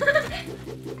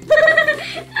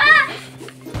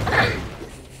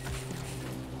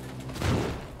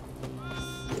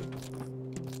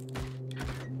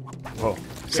 Whoa.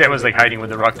 Sam was like hiding with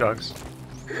the rock dogs.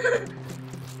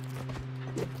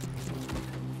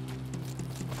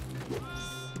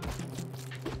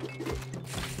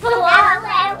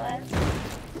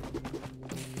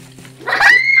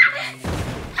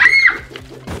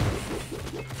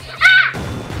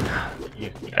 You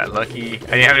got lucky. I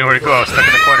didn't have anywhere to go. I was stuck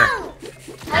in the corner.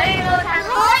 I don't even know what time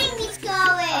Holding me's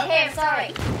going. Okay, I'm sorry.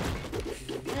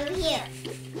 Over here.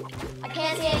 I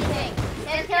can't see anything.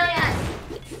 Sam's killing us.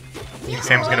 I think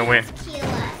Sam's gonna win. Kill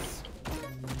us.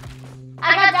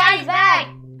 I got Daddy's bag.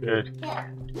 Good.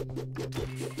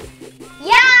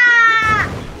 Yeah!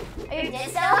 Are you dead,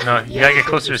 Stella? No, you gotta get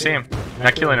closer to Sam. You're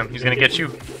not killing him. He's gonna get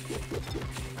you.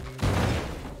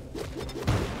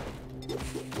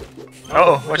 Uh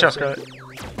oh, watch out, Scarlet.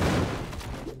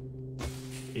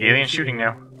 Alien shooting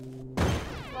now.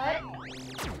 What?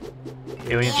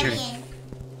 Alien shooting.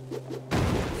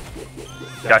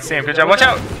 Got Sam. Good job. Watch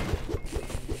out!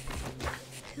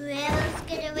 Whoever's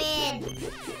gonna win?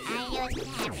 I know what's gonna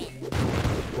happen.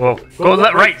 Whoa. Go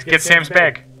left, right. Get Sam's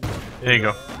bag. There you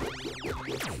go.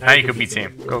 Now you can beat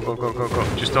Sam. Go, go, go, go, go.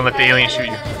 Just don't let the alien shoot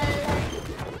you.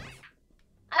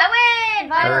 I win!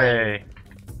 Finally! Hooray.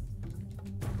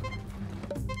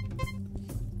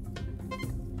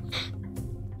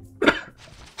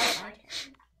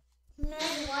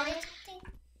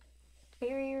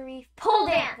 Barrier reef. Pole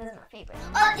dance! This is my favorite.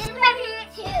 Oh, this is my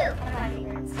favorite too. One of my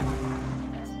favorites.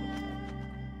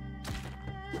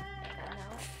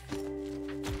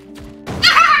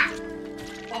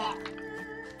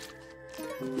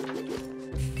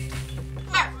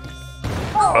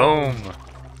 Boom.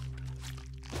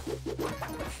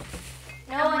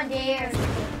 No one dares.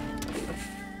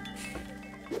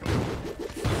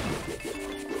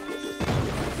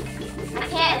 I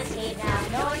can't escape now.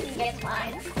 No one can get to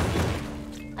mine.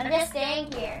 I'm just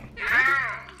staying here.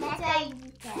 That's why you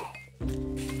get.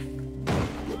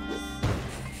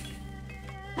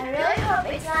 I really hope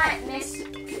it's not Miss.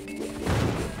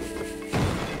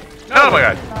 Oh my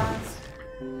god.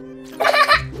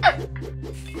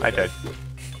 I died.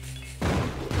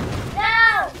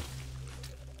 No!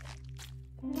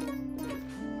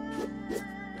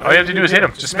 All you have to do is hit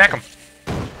him. Just smack him.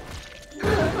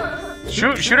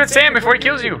 Shoot at Sam before he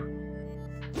kills you.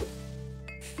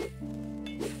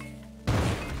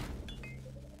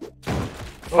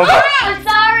 Oh, Oh, I'm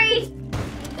sorry!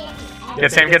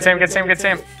 get Sam, get Sam, get Sam, get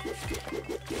Sam.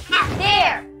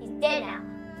 There! He's dead now.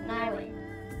 And I win.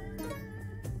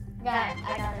 I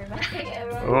got her back.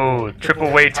 Oh,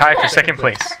 triple way tie for second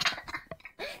place.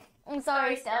 I'm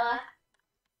sorry, Stella.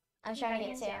 I'm trying to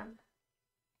get Sam.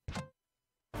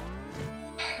 Oh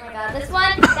my god, this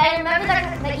one, Dad, remember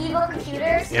the evil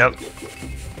computers? Yep.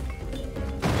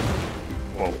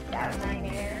 Whoa. That was a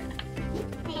nightmare.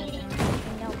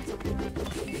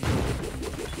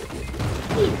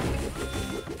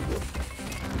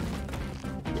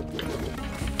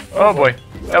 Oh boy.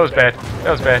 That was bad.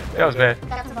 That was bad. That was bad.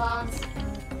 Got the bombs.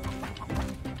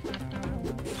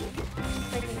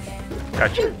 Freaking dead.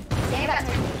 Got you. Sam got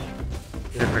 13.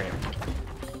 Good for him.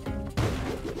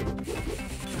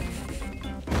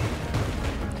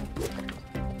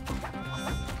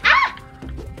 Ah!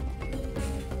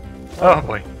 Oh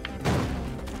boy.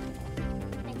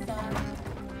 Thanks, Stella.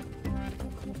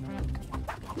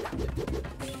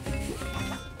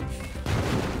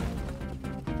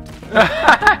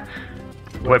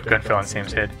 Whip gun fell on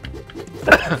Sam's head.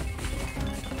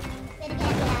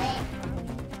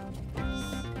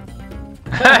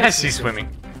 She's swimming.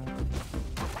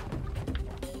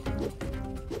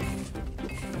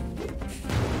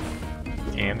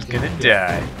 Sam's gonna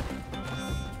die.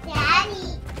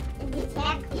 Daddy,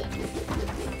 detective.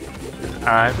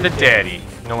 I'm the daddy.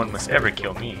 No one must ever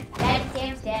kill me. Daddy,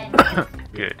 Sam's dead.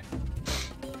 Good.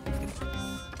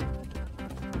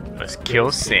 Let's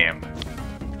kill Sam.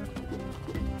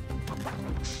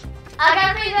 I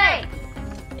got free thing.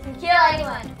 You can kill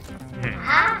anyone.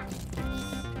 Ah.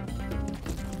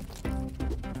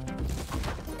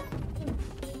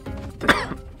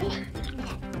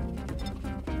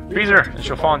 Freeze her, and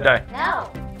she'll fall and die.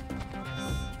 No.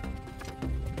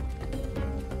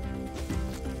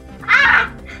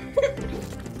 Ah!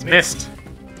 It's missed.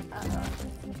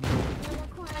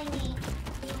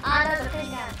 Ah, there's a fish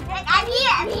down.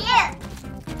 I'm here.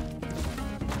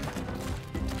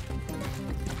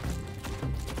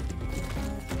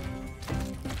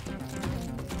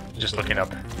 Just looking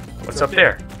up. What's up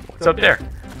there? What's up there?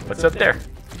 What's up there?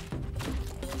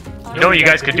 You know what you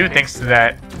guys could do thanks to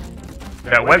that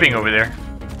webbing over there?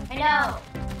 I know.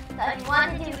 So if you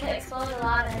wanted to, you could explode a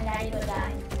lot and then Daddy would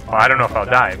die. Well, I don't know if I'll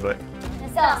die, but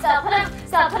So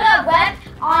put a web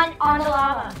on the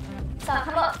lava. So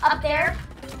come up there.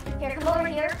 Here, come over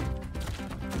here.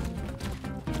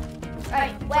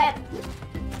 Alright, web.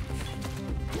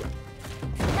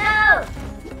 No!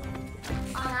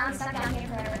 Oh, now I'm stuck down here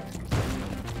forever.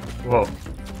 whoa.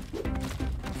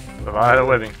 A lot of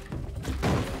webbing.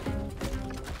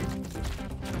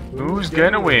 Who's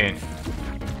gonna win?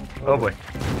 Oh boy.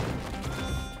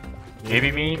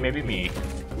 Maybe me, maybe me.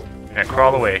 Now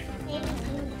crawl away.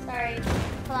 Sorry.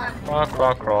 Hold on. Crawl,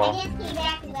 crawl, crawl. I just came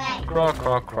back to life. Crawl,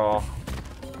 crawl, crawl.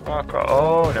 Crawl, crawl.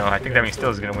 Oh no, I think that means Still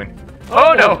is gonna win.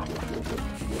 Oh no!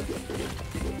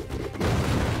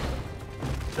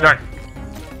 Darn.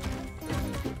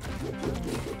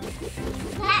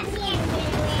 Not me and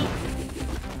win.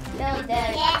 Still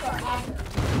dead.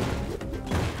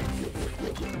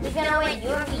 Who's gonna win? You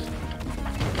or me?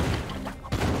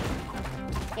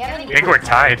 I think we're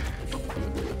tied.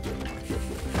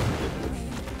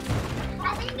 I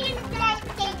think you're the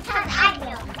same time I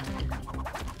will.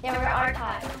 Yeah, we're our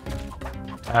tied.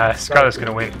 Scarlet's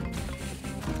gonna win.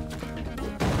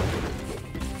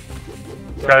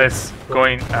 Scarlet's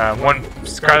going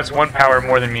Scarlet's one power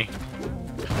more than me.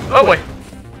 Oh boy!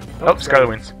 Oh, Scarlet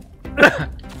wins. No?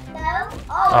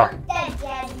 Oh, Oh. dead,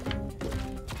 dead.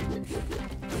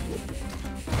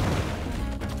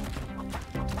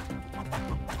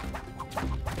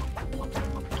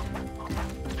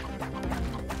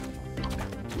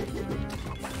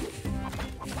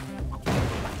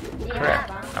 Crap.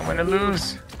 I'm gonna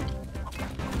lose.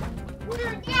 Blue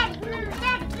daddy, blue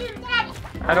daddy, blue daddy.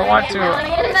 I don't want to.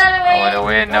 I wanna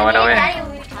win, I wanna win.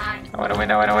 I wanna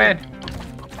win, I wanna win.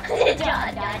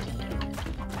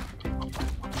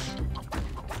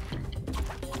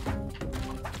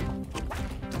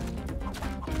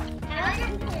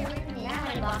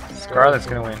 Scarlet's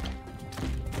gonna win.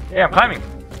 Yeah, I'm climbing.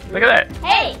 Look at that.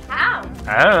 Hey, how?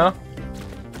 I don't know.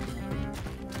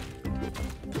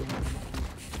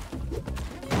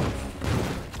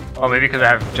 Oh, maybe because I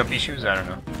have jumpy shoes? I don't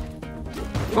know.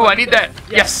 Ooh, I need that!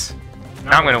 Yes!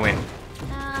 Now I'm gonna win.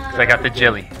 Because I got the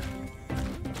jelly.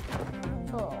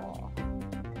 Kill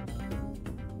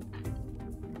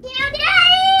daddy!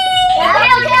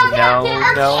 No,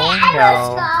 no,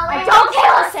 no. Don't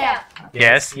kill us, Sam!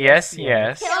 Yes, yes,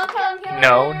 yes. Kill him, kill him, kill him.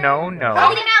 No, no, no.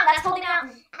 Holding him out, that's holding him out.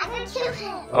 I'm gonna kill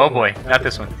him. Oh boy, not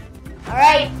this one.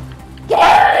 Alright.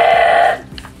 Get him!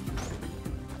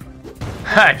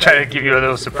 I tried to give you a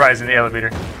little surprise in the elevator.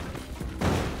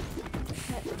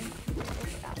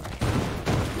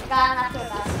 Got enough to a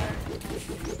bastard.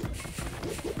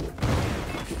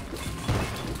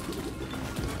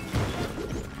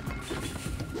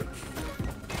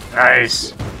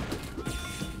 Nice.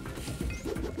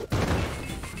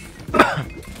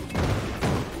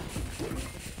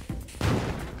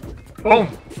 Boom!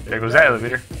 There goes that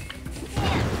elevator.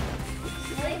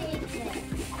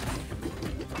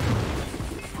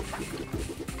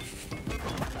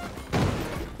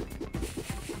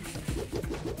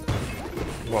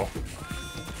 Whoa.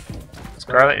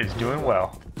 Scarlet is doing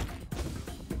well.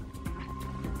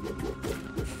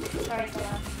 Sorry for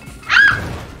that.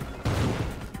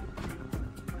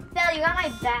 Belle, you got my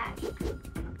back.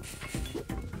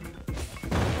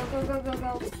 Go, go, go, go,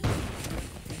 go.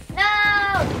 No!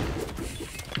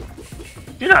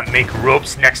 Do not make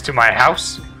ropes next to my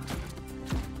house.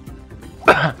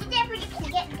 Did ever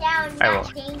get down? I will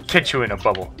catch you in a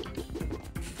bubble.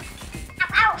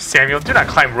 Samuel, do not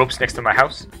climb ropes next to my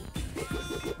house.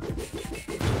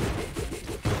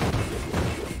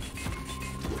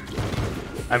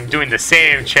 I'm doing the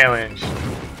same challenge.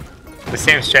 The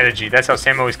same strategy. That's how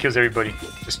Sam always kills everybody.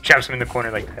 Just traps him in the corner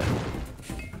like that.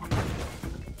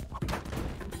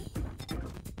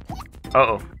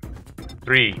 Uh-oh.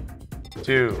 3,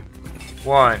 2,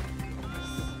 1.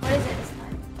 What is it this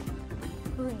time?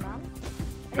 Moving mom?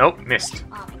 Nope, missed.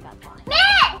 Oh my god, fine.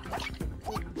 Man!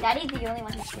 Daddy's the only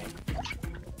one who's safe.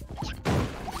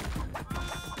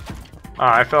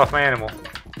 Ah, I fell off my animal.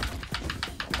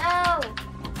 No!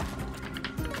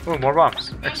 Ooh, more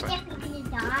bombs. I Excellent. guess we're gonna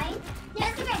die.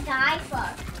 You're gonna die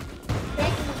first.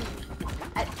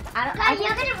 I don't. Cause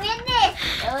you're gonna win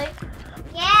this. Really?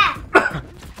 Yeah.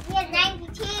 We have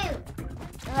 92.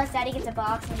 Unless Daddy gets a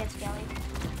box and gets jelly.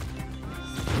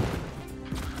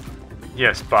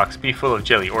 Yes, box. Be full of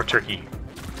jelly or turkey.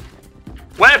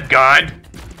 Web gun!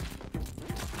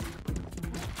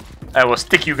 I will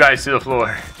stick you guys to the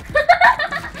floor.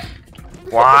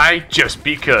 Why? Just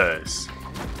because.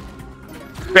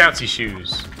 Bouncy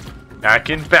shoes. I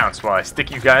can bounce while I stick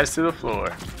you guys to the floor.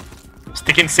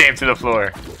 Sticking Sam to the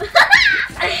floor.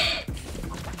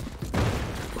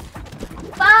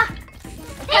 Fuck!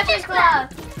 Catcher's glove!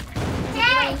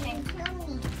 Hey, kill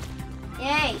me.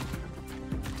 Yay!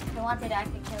 If I wanted, I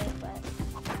could kill it, but.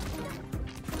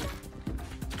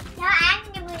 Now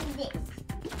I'm gonna win this.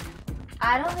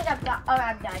 I don't think I've got. Oh,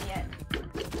 I've died yet.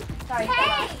 Sorry.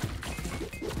 Hey!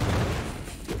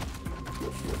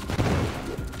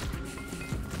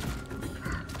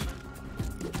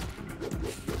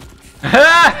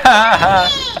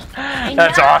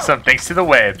 That's awesome. Thanks to the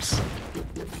webs.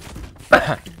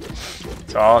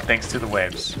 It's all thanks to the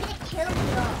webs. I'm gonna kill you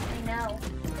all. I know.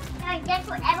 No, that's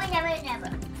forever, never.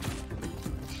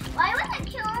 Why would I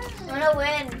kill me? I'm gonna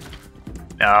win.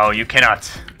 No, you cannot.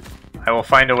 I will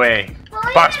find a way. Well,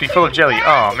 what Box are be you full of jelly.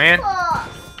 gonna Oh man. for?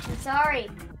 I'm sorry.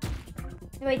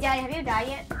 Wait, Daddy, have you died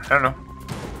yet? I don't know.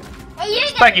 Hey, you're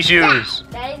gonna Spiky shoes.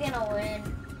 Daddy's gonna win.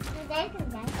 die. Daddy's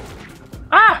gonna die.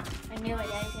 Ah! I knew it.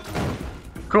 Daddy's gonna win.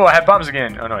 Cool, I have bombs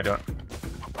again. Oh no, I don't.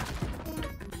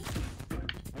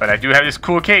 But I do have this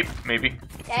cool cape, maybe.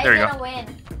 Daddy's There you gonna go. win.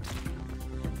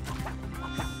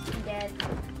 I'm dead.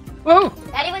 Woo!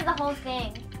 Daddy wins the whole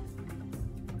thing.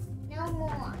 No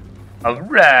more.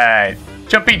 Alright.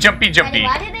 Jumpy, jumpy, Daddy, jumpy.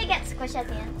 why did they get squished at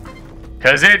the end?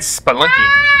 Because it's Spelunky.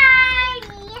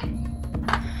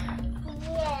 Bye.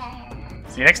 Yeah.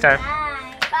 See you next time.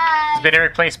 Bye. Bye. It's been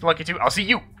Eric playing Spelunky 2. I'll see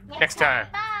you next time.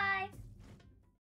 Bye.